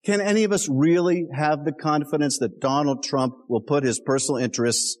 Can any of us really have the confidence that Donald Trump will put his personal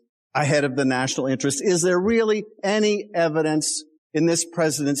interests ahead of the national interest? Is there really any evidence in this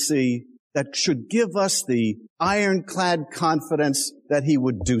presidency that should give us the ironclad confidence that he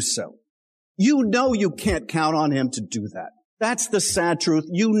would do so? You know you can't count on him to do that. That's the sad truth.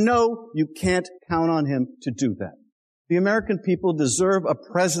 You know you can't count on him to do that. The American people deserve a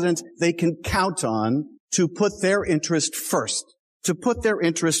president they can count on to put their interest first. To put their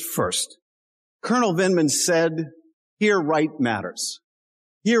interest first. Colonel Vindman said, here right matters.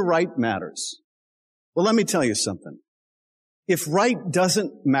 Here right matters. Well, let me tell you something. If right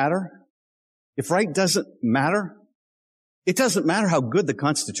doesn't matter, it doesn't matter how good the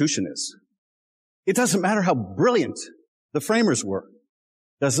Constitution is. It doesn't matter how brilliant the framers were.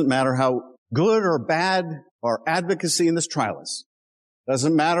 It doesn't matter how good or bad our advocacy in this trial is. It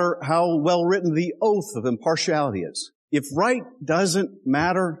doesn't matter how well written the oath of impartiality is. If right doesn't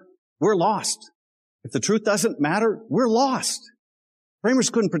matter, we're lost. If the truth doesn't matter, we're lost. Framers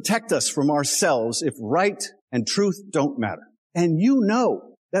couldn't protect us from ourselves if right and truth don't matter. And you know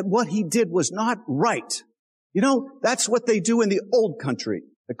that what he did was not right. You know, that's what they do in the old country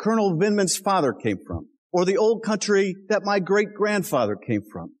that Colonel Vindman's father came from, or the old country that my great-grandfather came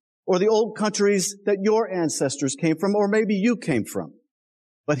from, or the old countries that your ancestors came from, or maybe you came from.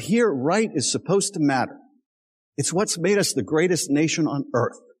 But here, right is supposed to matter. It's what's made us the greatest nation on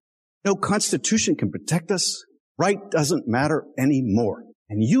earth. No constitution can protect us. Right doesn't matter anymore.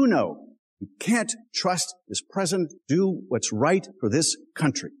 And you know you can't trust this president to do what's right for this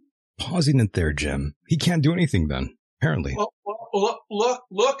country. Pausing it there, Jim. He can't do anything then, apparently. Well,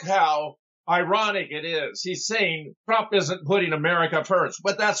 look how ironic it is. He's saying Trump isn't putting America first,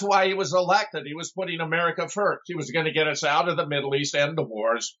 but that's why he was elected. He was putting America first. He was going to get us out of the Middle East and the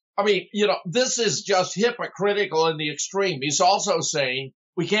wars. I mean, this is just hypocritical in the extreme. He's also saying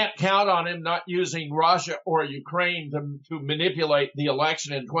we can't count on him not using Russia or Ukraine to manipulate the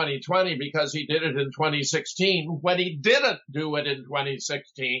election in 2020 because he did it in 2016 when he didn't do it in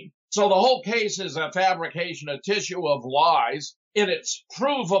 2016. So the whole case is a fabrication, a tissue of lies, and it's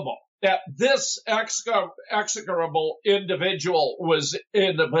provable that this execrable individual was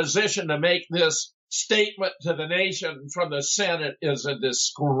in the position to make this statement to the nation from the Senate is a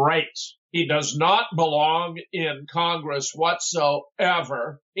disgrace. He does not belong in Congress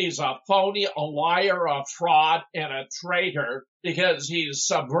whatsoever. He's a phony, a liar, a fraud, and a traitor because he's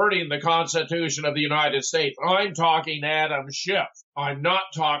subverting the Constitution of the United States. I'm talking Adam Schiff. I'm not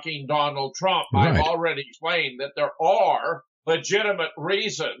talking Donald Trump. Right. I've already explained that there are legitimate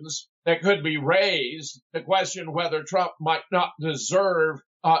reasons that could be raised to question whether Trump might not deserve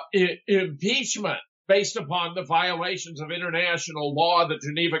impeachment based upon the violations of international law, the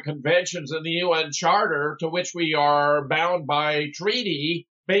Geneva Conventions, and the UN Charter, to which we are bound by treaty,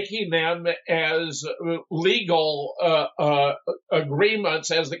 making them as legal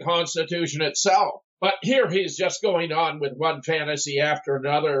agreements as the Constitution itself. But here he's just going on with one fantasy after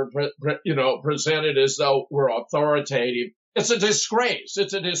another, presented as though we're authoritative. It's a disgrace.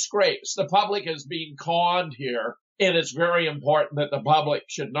 It's a disgrace. The public is being conned here, and it's very important that the public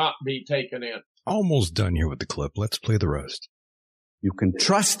should not be taken in. Almost done here with the clip. Let's play the rest. You can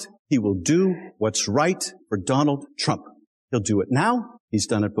trust he will do what's right for Donald Trump. He'll do it now. He's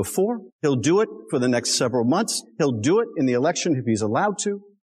done it before. He'll do it for the next several months. He'll do it in the election if he's allowed to.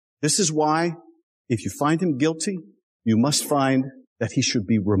 This is why, if you find him guilty, you must find that he should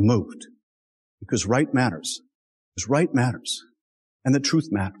be removed. Because right matters. Because right matters. And the truth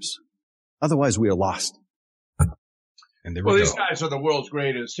matters. Otherwise, we are lost. And there well, we these go. guys are the world's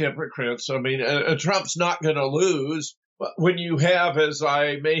greatest hypocrites. I mean, Trump's not going to lose. But when you have, as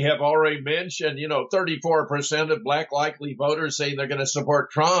I may have already mentioned, 34% of black likely voters saying they're going to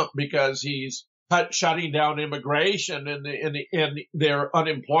support Trump because he's shutting down immigration and their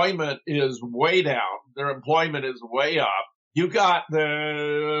unemployment is way down. Their employment is way up. You got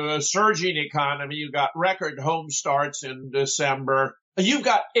the surging economy. You got record home starts in December. You've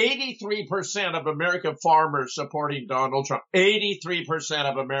got 83% of American farmers supporting Donald Trump. 83%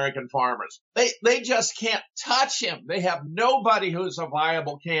 of American farmers. They just can't touch him. They have nobody who's a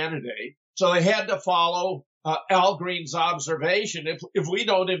viable candidate. So they had to follow Al Green's observation. If we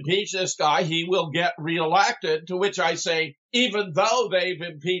don't impeach this guy, he will get reelected, to which I say, even though they've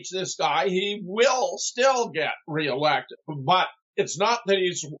impeached this guy, he will still get reelected. But it's not that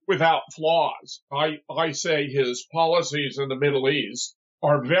he's without flaws. I say his policies in the Middle East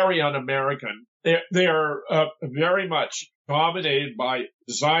are very un-American. They're very much dominated by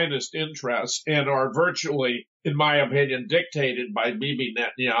Zionist interests and are virtually, in my opinion, dictated by Bibi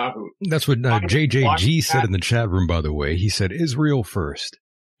Netanyahu. That's what JJG said in the chat room, by the way. He said Israel first.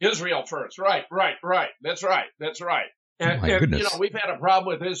 Israel first. Right. That's right. And goodness. We've had a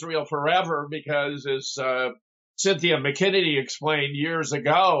problem with Israel forever because, as Cynthia McKinney explained years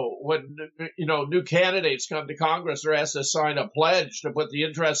ago, when, new candidates come to Congress, they're asked to sign a pledge to put the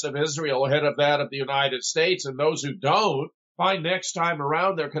interests of Israel ahead of that of the United States. And those who don't, find next time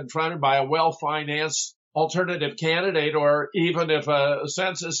around they're confronted by a well-financed alternative candidate, or even if a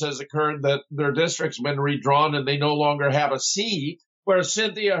census has occurred that their district's been redrawn and they no longer have a seat, where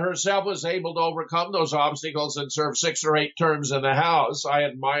Cynthia herself was able to overcome those obstacles and serve 6 or 8 terms in the House. I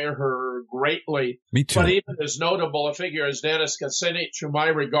admire her greatly. Me too. But even as notable a figure as Dennis Kucinich, whom I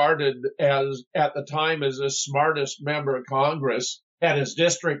regarded as, at the time, as the smartest member of Congress, had his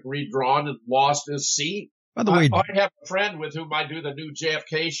district redrawn and lost his seat. By the way, I have a friend with whom I do the new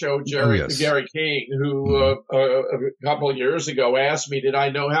JFK show, Gary King, who a couple of years ago asked me, did I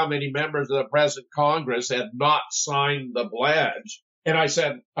know how many members of the present Congress had not signed the pledge? And I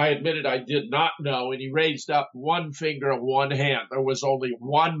said, I admitted I did not know. And he raised up one finger of one hand. There was only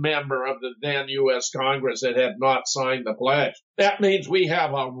one member of the then U.S. Congress that had not signed the pledge. That means we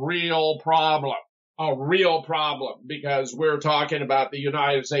have a real problem, because we're talking about the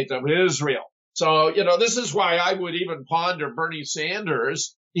United States of Israel. So, this is why I would even ponder Bernie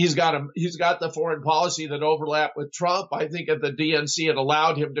Sanders. He's got the foreign policy that overlapped with Trump. I think if the DNC had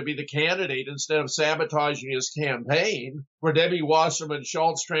allowed him to be the candidate instead of sabotaging his campaign, where Debbie Wasserman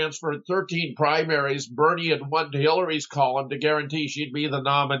Schultz transferred 13 primaries, Bernie had won to Hillary's column to guarantee she'd be the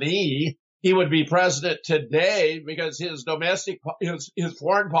nominee, he would be president today, because his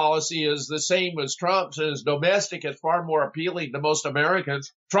foreign policy is the same as Trump's, and his domestic is far more appealing to most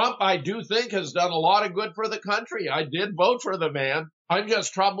Americans. Trump, I do think, has done a lot of good for the country. I did vote for the man. I'm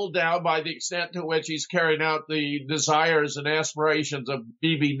just troubled now by the extent to which he's carrying out the desires and aspirations of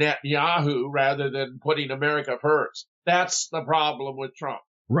Bibi Netanyahu rather than putting America first. That's the problem with Trump.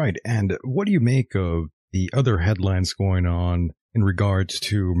 Right. And what do you make of the other headlines going on in regards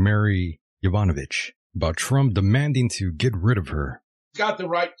to Mary Yovanovitch, about Trump demanding to get rid of her? He's got the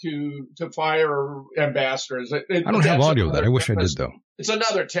right to fire ambassadors. I don't have audio of that. I wish I did, though. It's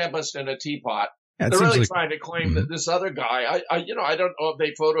another tempest in a teapot. Yeah, they're really trying to claim that this other guy, I don't know if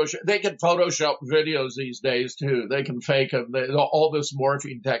they can Photoshop videos these days too. They can fake them. All this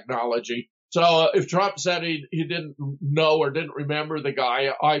morphing technology. So if Trump said he didn't know or didn't remember the guy,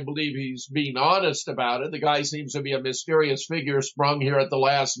 I believe he's being honest about it. The guy seems to be a mysterious figure sprung here at the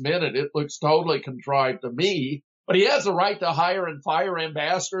last minute. It looks totally contrived to me. But he has the right to hire and fire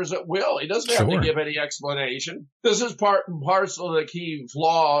ambassadors at will. He doesn't have to give any explanation. This is part and parcel of the key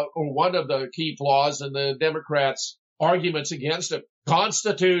flaw, or one of the key flaws in the Democrats' arguments against it.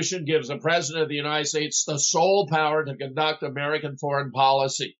 Constitution gives the President of the United States the sole power to conduct American foreign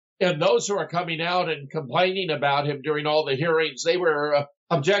policy. And those who are coming out and complaining about him during all the hearings, they were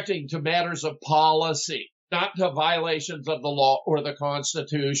objecting to matters of policy, not to violations of the law or the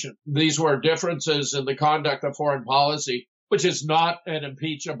Constitution. These were differences in the conduct of foreign policy, which is not an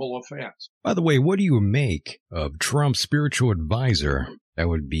impeachable offense. By the way, what do you make of Trump's spiritual advisor? That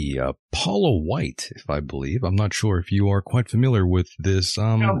would be Paula White, if I believe. I'm not sure if you are quite familiar with this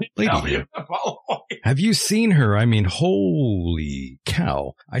lady here. Have you seen her? I mean, holy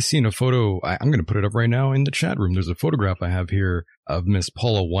cow. I seen a photo. I'm going to put it up right now in the chat room. There's a photograph I have here of Miss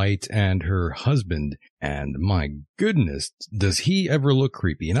Paula White and her husband. And my goodness, does he ever look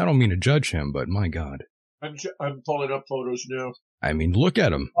creepy? And I don't mean to judge him, but my God. I'm pulling up photos now. I mean, look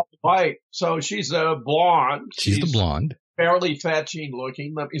at him. White. So she's a blonde. She's the blonde. Fairly fetching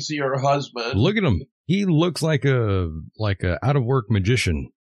looking. Let me see her husband. Look at him. He looks like a out of work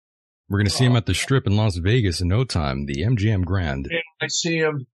magician. We're going to see him at the Strip in Las Vegas in no time, the MGM Grand. Yeah, I see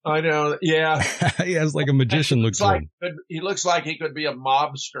him. I know. Yeah. He has like a magician looks like. He looks like he could be a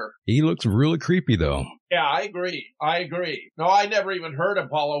mobster. He looks really creepy, though. Yeah, I agree. No, I never even heard of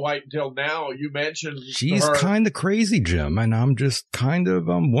Paula White until now. You mentioned she's her. Kind of crazy, Jim, and I'm just kind of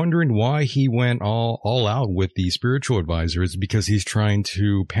wondering why he went all out with the spiritual advisor. It's because he's trying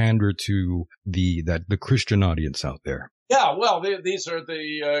to pander to the Christian audience out there. Yeah, well, these are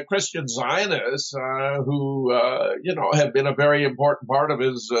the Christian Zionists who, have been a very important part of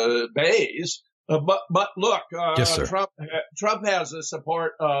his base. But look, yes, sir. Trump has the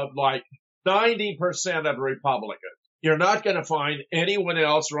support of like 90% of Republicans. You're not going to find anyone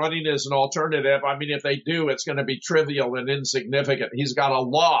else running as an alternative. I mean, if they do, it's going to be trivial and insignificant. He's got a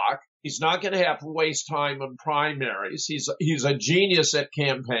lock He's not going to have to waste time on primaries. He's a genius at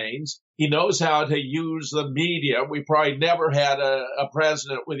campaigns. He knows how to use the media. We probably never had a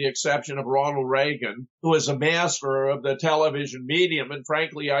president, with the exception of Ronald Reagan, who is a master of the television medium. And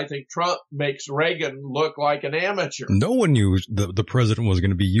frankly, I think Trump makes Reagan look like an amateur. No one knew the president was going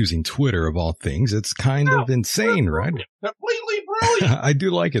to be using Twitter, of all things. It's kind of insane, right? Completely brilliant. I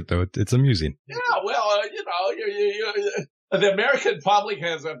do like it, though. It's amusing. Yeah, well, the American public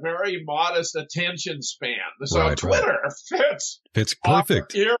has a very modest attention span. So Twitter fits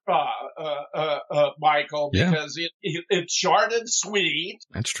perfect. Era, Michael, because it's short and sweet.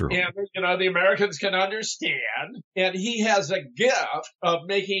 That's true. And, the Americans can understand. And he has a gift of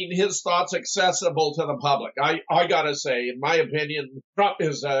making his thoughts accessible to the public. I got to say, in my opinion, Trump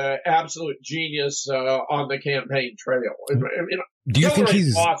is an absolute genius on the campaign trail. Do you think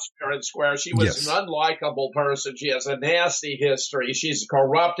he's lost fair and square? She was an unlikable person. She has a nasty history. She's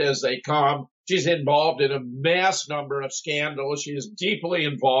corrupt as they come. She's involved in a mass number of scandals. She is deeply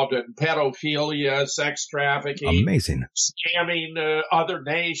involved in pedophilia, sex trafficking, amazing, scamming other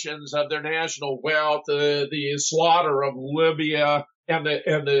nations of their national wealth, the slaughter of Libya, and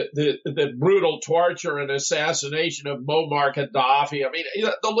the brutal torture and assassination of Muammar Gaddafi. I mean,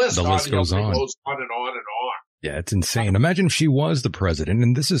 the list goes on and on and on. Yeah, it's insane. Imagine if she was the president,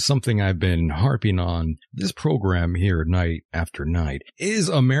 and this is something I've been harping on this program here night after night. Is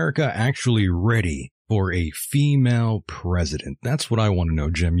America actually ready for a female president? That's what I want to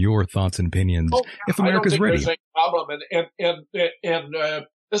know, Jim. Your thoughts and opinions. If America's ready. There's a problem, and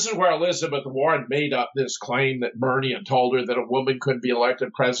this is where Elizabeth Warren made up this claim that Bernie had told her that a woman couldn't be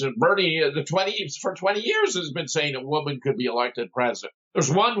elected president. Bernie, for 20 years, has been saying a woman could be elected president. There's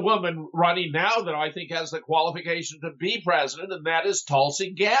one woman running now that I think has the qualification to be president, and that is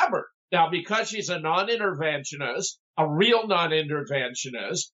Tulsi Gabbard. Now, because she's a non-interventionist, a real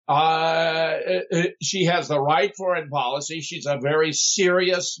non-interventionist, she has the right foreign policy. She's a very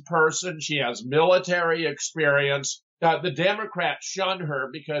serious person. She has military experience. The Democrats shun her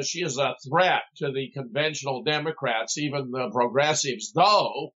because she is a threat to the conventional Democrats, even the progressives,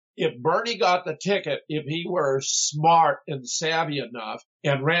 though. If Bernie got the ticket, if he were smart and savvy enough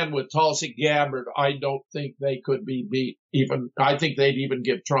and ran with Tulsi Gabbard, I don't think they could be beat. I think they'd even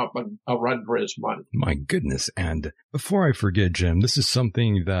give Trump a run for his money. My goodness. And before I forget, Jim, this is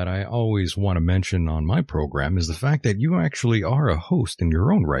something that I always want to mention on my program, is the fact that you actually are a host in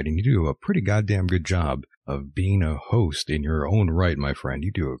your own right, and you do a pretty goddamn good job of being a host in your own right, my friend.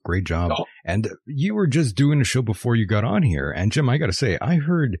 You do a great job. Oh. And you were just doing a show before you got on here. And Jim, I got to say, I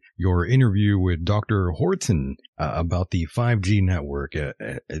heard your interview with Dr. Horton about the 5G network.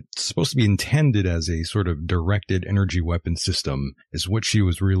 It's supposed to be intended as a sort of directed energy weapon system, is what she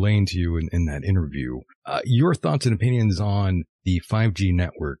was relaying to you in that interview. Your thoughts and opinions on the 5G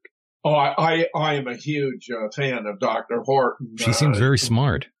network? Oh, I am a huge fan of Dr. Horton. She seems very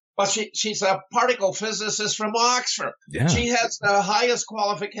smart. Well, she's a particle physicist from Oxford. Yeah. She has the highest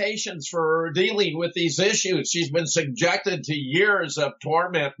qualifications for dealing with these issues. She's been subjected to years of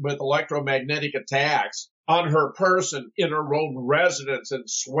torment with electromagnetic attacks on her person in her own residence in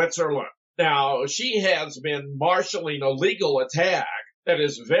Switzerland. Now, she has been marshaling a legal attack that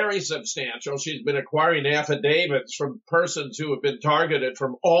is very substantial. She's been acquiring affidavits from persons who have been targeted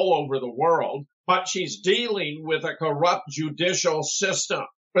from all over the world, but she's dealing with a corrupt judicial system,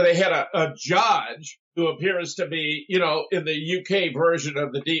 where they had a judge who appears to be, in the UK version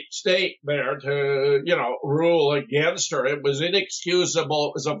of the deep state there to, rule against her. It was inexcusable.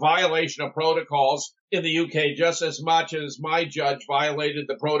 It was a violation of protocols in the UK just as much as my judge violated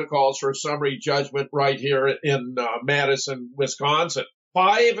the protocols for summary judgment right here in Madison, Wisconsin.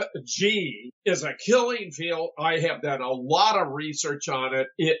 5G is a killing field. I have done a lot of research on it.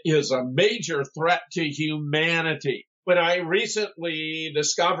 It is a major threat to humanity. When I recently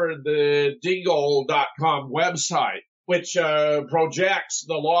discovered the Dingle.com website, which projects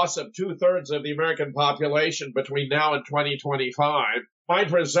the loss of 2/3 of the American population between now and 2025, my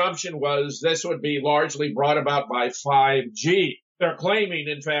presumption was this would be largely brought about by 5G. They're claiming,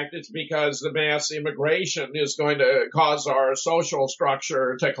 in fact, it's because the mass immigration is going to cause our social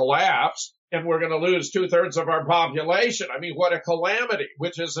structure to collapse, and we're going to lose 2/3 of our population. I mean, what a calamity,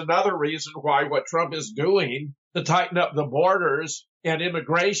 which is another reason why what Trump is doing to tighten up the borders and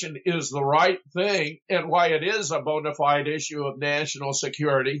immigration is the right thing, and why it is a bona fide issue of national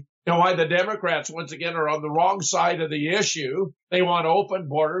security, and why the Democrats, once again, are on the wrong side of the issue. They want open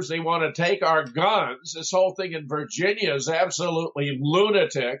borders. They want to take our guns. This whole thing in Virginia is absolutely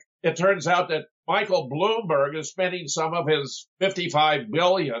lunatic. It turns out that Michael Bloomberg is spending some of his $55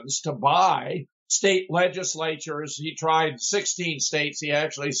 billion to buy state legislatures. He tried 16 states. He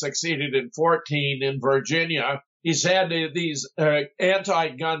actually succeeded in 14 in Virginia. He's had these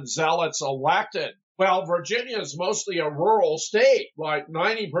anti-gun zealots elected. Well, Virginia is mostly a rural state, like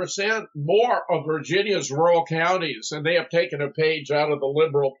 90% more of Virginia's rural counties, and they have taken a page out of the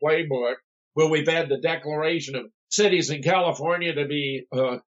liberal playbook where we've had the declaration of cities in California to be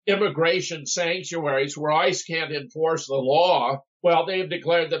immigration sanctuaries where ICE can't enforce the law. Well, they've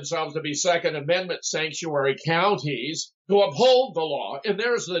declared themselves to be Second Amendment sanctuary counties to uphold the law. And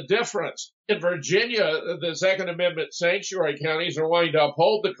there's the difference. In Virginia, the Second Amendment sanctuary counties are wanting to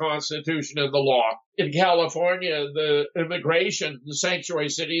uphold the Constitution and the law. In California, the immigration sanctuary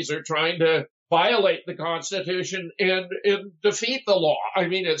cities are trying to violate the Constitution and defeat the law. I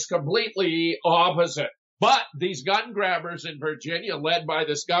mean, it's completely opposite. But these gun grabbers in Virginia, led by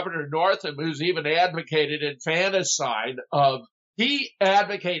this Governor Northam, who's even advocated infanticide he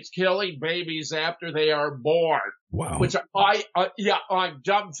advocates killing babies after they are born. Wow. Which I'm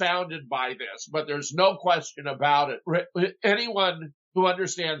dumbfounded by this, but there's no question about it. Anyone who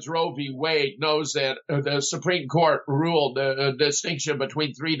understands Roe v. Wade knows that the Supreme Court ruled a distinction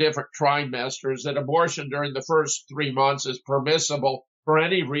between 3 different trimesters, that abortion during the first 3 months is permissible for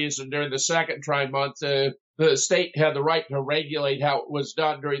any reason. During the second trimester, the state had the right to regulate how it was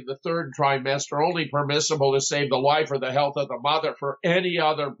done. During the third trimester, only permissible to save the life or the health of the mother for any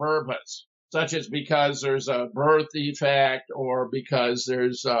other purpose, such as because there's a birth defect or because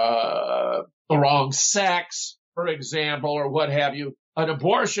there's the wrong sex, for example, or what have you. An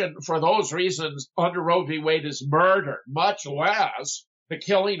abortion for those reasons under Roe v. Wade is murder, much less the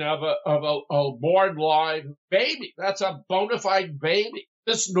killing of a born live baby. That's a bona fide baby.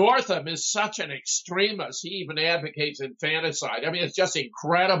 This Northam is such an extremist. He even advocates infanticide. I mean, it's just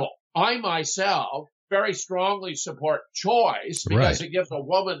incredible. I myself very strongly support choice because it gives a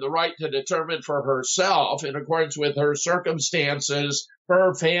woman the right to determine for herself in accordance with her circumstances,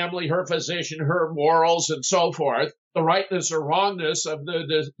 her family, her physician, her morals, and so forth, the rightness or wrongness of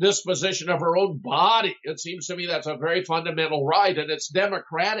the disposition of her own body. It seems to me that's a very fundamental right, and it's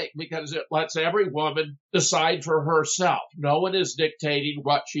democratic because it lets every woman decide for herself. No one is dictating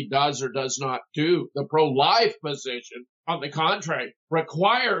what she does or does not do. The pro-life position, on the contrary,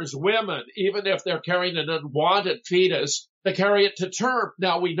 requires women, even if they're carrying an unwanted fetus, to carry it to term.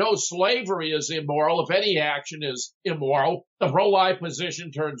 Now, we know slavery is immoral. If any action is immoral, the pro-life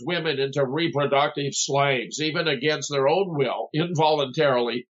position turns women into reproductive slaves, even against their own will,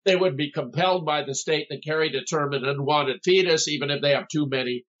 involuntarily. They would be compelled by the state to carry to term an unwanted fetus, even if they have too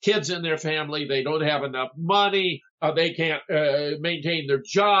many kids in their family. They don't have enough money. They can't maintain their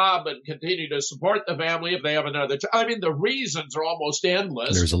job and continue to support the family if they have another child. I mean, the reasons are almost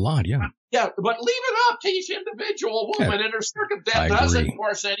endless. There's a lot, yeah. Yeah, but leave it up to each individual woman and her circumstance. That doesn't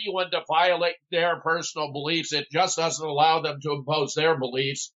force anyone to violate their personal beliefs. It just doesn't allow them to impose their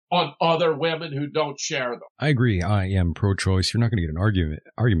beliefs on other women who don't share them. I agree. I am pro-choice. You're not going to get an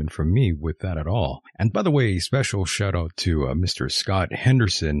argument from me with that at all. And by the way, special shout out to Mr. Scott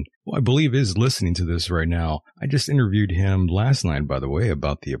Henderson, who I believe is listening to this right now. I just interviewed him last night, by the way,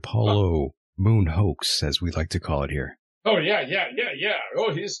 about the Apollo moon hoax, as we like to call it here. Oh, yeah.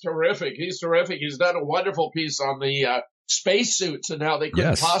 Oh, he's terrific. He's done a wonderful piece on the spacesuits and how they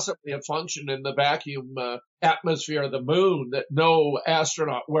couldn't possibly have functioned in the vacuum atmosphere of the moon, that no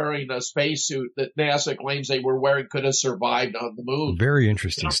astronaut wearing a spacesuit that NASA claims they were wearing could have survived on the moon. Very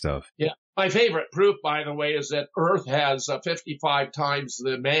interesting stuff. Yeah. My favorite proof, by the way, is that Earth has 55 times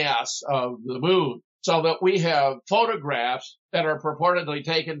the mass of the moon, so that we have photographs that are purportedly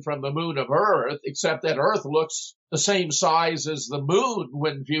taken from the moon of Earth, except that Earth looks the same size as the moon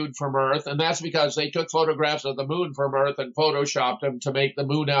when viewed from Earth, and that's because they took photographs of the moon from Earth and photoshopped them to make the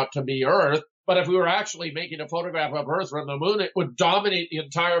moon out to be Earth. But if we were actually making a photograph of Earth from the moon, it would dominate the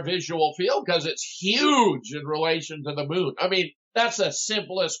entire visual field because it's huge in relation to the moon. I mean, that's the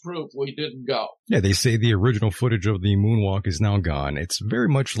simplest proof we didn't go. Yeah, they say the original footage of the moonwalk is now gone. It's very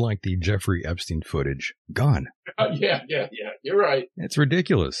much like the Jeffrey Epstein footage. Gone. Yeah. You're right. It's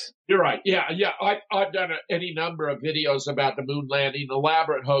ridiculous. You're right. Yeah. I've done any number of videos about the moon landing,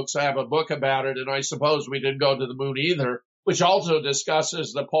 elaborate hoax. I have a book about it, and I suppose we didn't go to the moon either, which also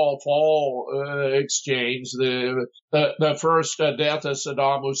discusses the Paul Fall exchange, the first death of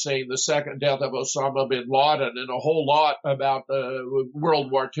Saddam Hussein, the second death of Osama bin Laden, and a whole lot about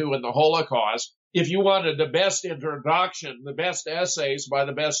World War II and the Holocaust. If you wanted the best introduction, the best essays by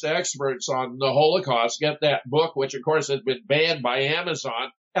the best experts on the Holocaust, get that book, which of course has been banned by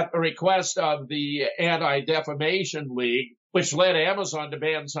Amazon. at the request of the Anti-Defamation League, which led Amazon to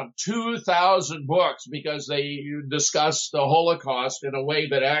ban some 2,000 books because they discuss the Holocaust in a way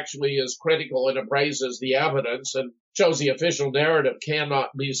that actually is critical and embraces the evidence and shows the official narrative cannot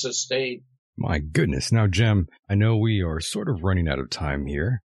be sustained. My goodness. Now, Jim, I know we are sort of running out of time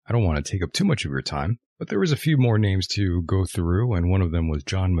here. I don't want to take up too much of your time, but there was a few more names to go through, and one of them was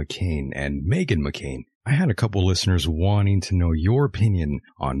John McCain and Meghan McCain. I had a couple listeners wanting to know your opinion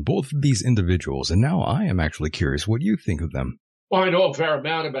on both of these individuals, and now I am actually curious what you think of them. Well, I know a fair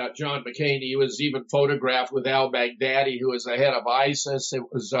amount about John McCain. He was even photographed with al-Baghdadi, who was the head of ISIS.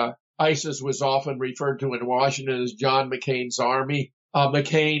 ISIS was often referred to in Washington as John McCain's army.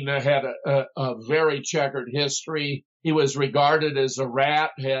 McCain had a very checkered history. He was regarded as a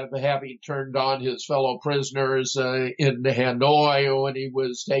rat, having turned on his fellow prisoners in Hanoi when he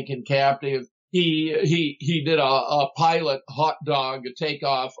was taken captive. He did a pilot hot dog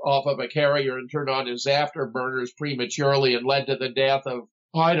takeoff off of a carrier and turned on his afterburners prematurely and led to the death of,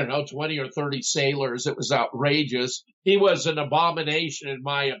 20 or 30 sailors. It was outrageous. He was an abomination, in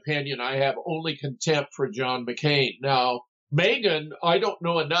my opinion. I have only contempt for John McCain. Now, Meghan, I don't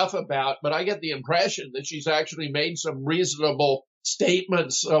know enough about, but I get the impression that she's actually made some reasonable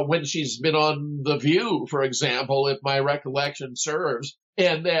statements when she's been on The View, for example, if my recollection serves,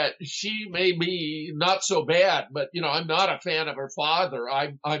 and that she may be not so bad. But, I'm not a fan of her father.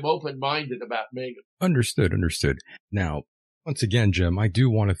 I'm open-minded about Meghan. Understood. Now, once again, Jim, I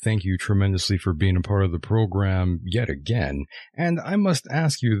do want to thank you tremendously for being a part of the program yet again. And I must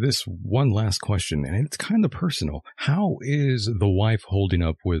ask you this one last question, and it's kind of personal. How is the wife holding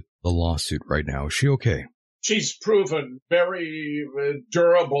up with the lawsuit right now? Is she okay? She's proven very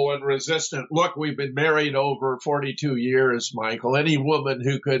durable and resistant. Look, we've been married over 42 years, Michael. Any woman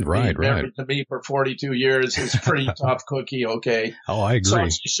who could be married to me for 42 years is a pretty tough cookie, okay? Oh, I agree. So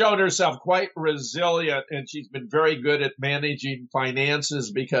she showed herself quite resilient, and she's been very good at managing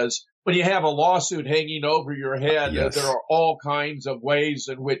finances because when you have a lawsuit hanging over your head, yes, there are all kinds of ways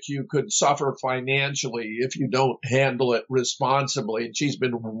in which you could suffer financially if you don't handle it responsibly. And she's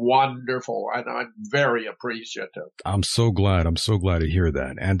been wonderful, and I'm very appreciative. I'm so glad to hear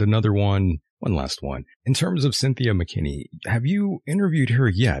that. And one last one. In terms of Cynthia McKinney, have you interviewed her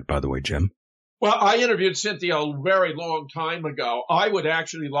yet, by the way, Jim? Well, I interviewed Cynthia a very long time ago. I would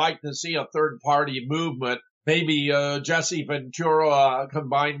actually like to see a third-party movement. Maybe Jesse Ventura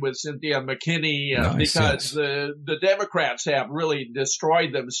combined with Cynthia McKinney because the Democrats have really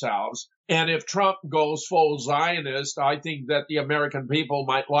destroyed themselves. And if Trump goes full Zionist, I think that the American people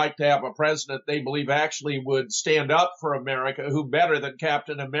might like to have a president they believe actually would stand up for America. Who better than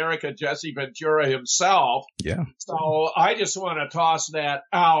Captain America, Jesse Ventura himself? Yeah. So I just want to toss that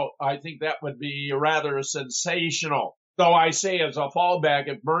out. I think that would be rather sensational. Though I say as a fallback,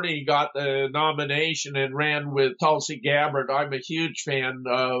 if Bernie got the nomination and ran with Tulsi Gabbard, I'm a huge fan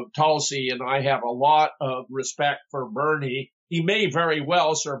of Tulsi, and I have a lot of respect for Bernie. He may very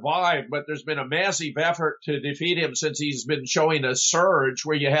well survive, but there's been a massive effort to defeat him since he's been showing a surge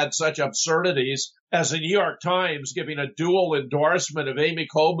where you had such absurdities as the New York Times giving a dual endorsement of Amy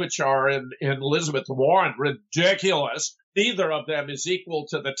Klobuchar and Elizabeth Warren. Ridiculous. Neither of them is equal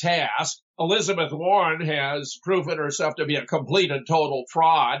to the task. Elizabeth Warren has proven herself to be a complete and total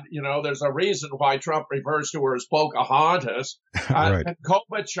fraud. There's a reason why Trump refers to her as Pocahontas. Right. And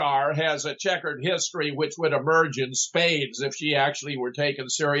Klobuchar has a checkered history which would emerge in spades if she actually were taken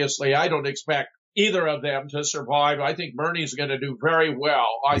seriously. I don't expect either of them to survive. I think Bernie's going to do very well.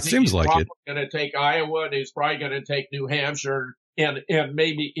 I think seems he's like probably going to take Iowa, and he's probably going to take New Hampshire and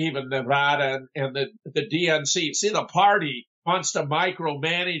maybe even Nevada and the DNC. See, the party wants to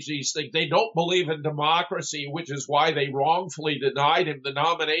micromanage these things. They don't believe in democracy, which is why they wrongfully denied him the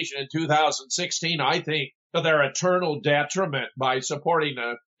nomination in 2016, I think, to their eternal detriment by supporting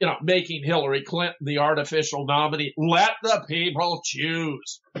making Hillary Clinton the artificial nominee. Let the people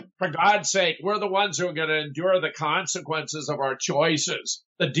choose. For God's sake, we're the ones who are going to endure the consequences of our choices.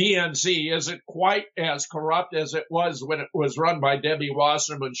 The DNC isn't quite as corrupt as it was when it was run by Debbie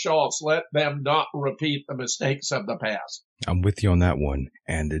Wasserman Schultz. Let them not repeat the mistakes of the past. I'm with you on that one.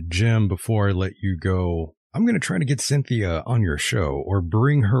 And Jim, before I let you go, I'm going to try to get Cynthia on your show or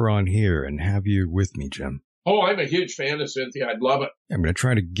bring her on here and have you with me, Jim. Oh, I'm a huge fan of Cynthia. I'd love it. I'm going to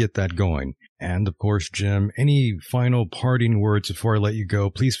try to get that going. And of course, Jim, any final parting words before I let you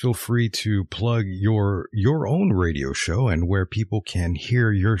go? Please feel free to plug your own radio show and where people can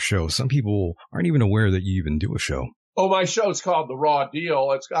hear your show. Some people aren't even aware that you even do a show. Oh, my show's called The Raw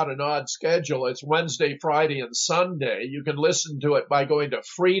Deal. It's got an odd schedule. It's Wednesday, Friday, and Sunday. You can listen to it by going to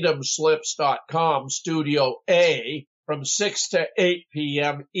freedomslips.com, Studio A, from 6 to 8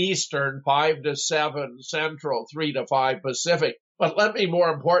 p.m. Eastern, 5 to 7 Central, 3 to 5 Pacific. But let me more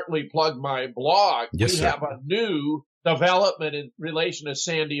importantly plug my blog. Yes, we sir. have a new development in relation to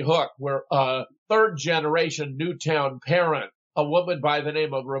Sandy Hook. We're a third-generation Newtown parent. A woman by the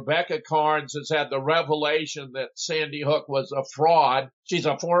name of Rebecca Carnes has had the revelation that Sandy Hook was a fraud. She's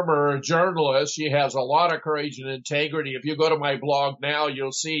a former journalist. She has a lot of courage and integrity. If you go to my blog now,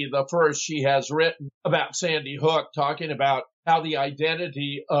 you'll see the first she has written about Sandy Hook, talking about how the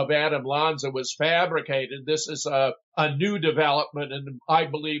identity of Adam Lanza was fabricated. This is a new development, and I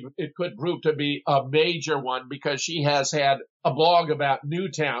believe it could prove to be a major one because she has had a blog about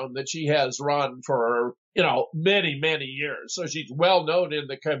Newtown that she has run for, many, many years. So she's well known in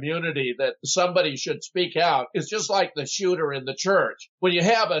the community. That somebody should speak out. It's just like the shooter in the church. When you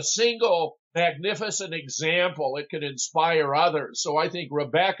have a single magnificent example, it can inspire others. So I think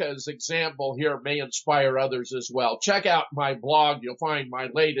Rebecca's example here may inspire others as well. Check out my blog. You'll find my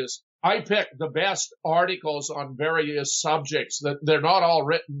latest. I picked the best articles on various subjects that they're not all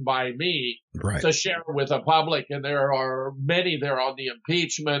written by me to share with the public. And there are many there on the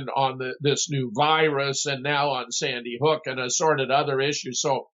impeachment, on this new virus, and now on Sandy Hook and assorted other issues.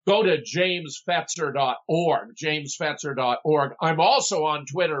 So go to jamesfetzer.org, jamesfetzer.org. I'm also on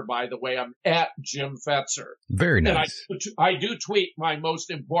Twitter, by the way. I'm at Jim Fetzer. Very nice. And I do tweet my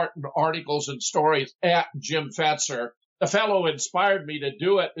most important articles and stories at Jim Fetzer. The fellow inspired me to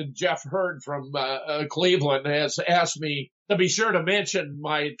do it, and Jeff Hurd from Cleveland has asked me to be sure to mention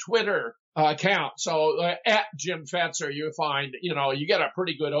my Twitter account. So at Jim Fetzer, you find, you get a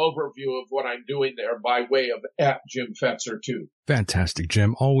pretty good overview of what I'm doing there by way of at Jim Fetzer too. Fantastic,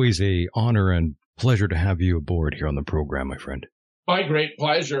 Jim. Always a honor and pleasure to have you aboard here on the program, my friend. My great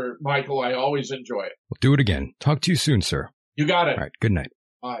pleasure, Michael. I always enjoy it. We'll do it again. Talk to you soon, sir. You got it. All right. Good night.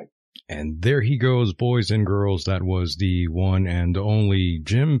 Bye. And there he goes, boys and girls. That was the one and only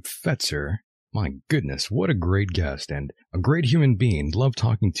Jim Fetzer. My goodness, what a great guest and a great human being. Love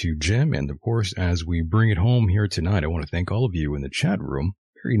talking to Jim. And of course, as we bring it home here tonight, I want to thank all of you in the chat room.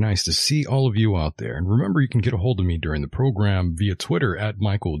 Very nice to see all of you out there. And remember, you can get a hold of me during the program via Twitter at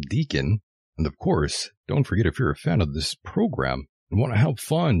Michael Deacon. And of course, don't forget, if you're a fan of this program and want to help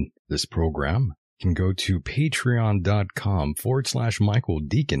fund this program, you can go to patreon.com/Michael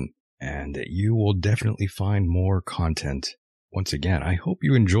Deacon. And you will definitely find more content. Once again, I hope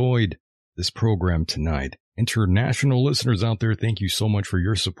you enjoyed this program tonight. International listeners out there, thank you so much for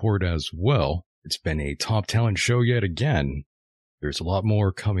your support as well. It's been a top talent show yet again. There's a lot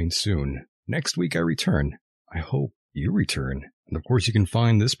more coming soon. Next week I return. I hope you return. And of course, you can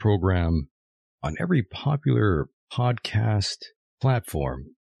find this program on every popular podcast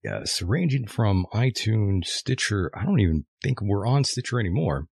platform. Yes, ranging from iTunes, Stitcher. I don't even think we're on Stitcher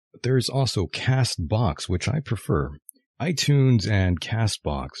anymore. But there's also CastBox, which I prefer. iTunes and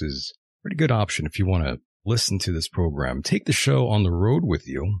CastBox is a pretty good option if you want to listen to this program. Take the show on the road with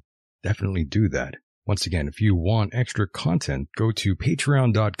you. Definitely do that. Once again, if you want extra content, go to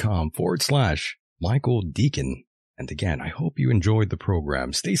patreon.com/Michael Deacon. And again, I hope you enjoyed the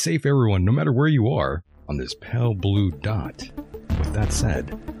program. Stay safe, everyone, no matter where you are on this pale blue dot. With that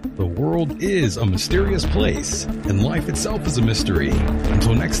said, the world is a mysterious place, and life itself is a mystery.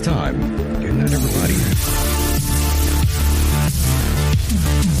 Until next time, good night, everybody.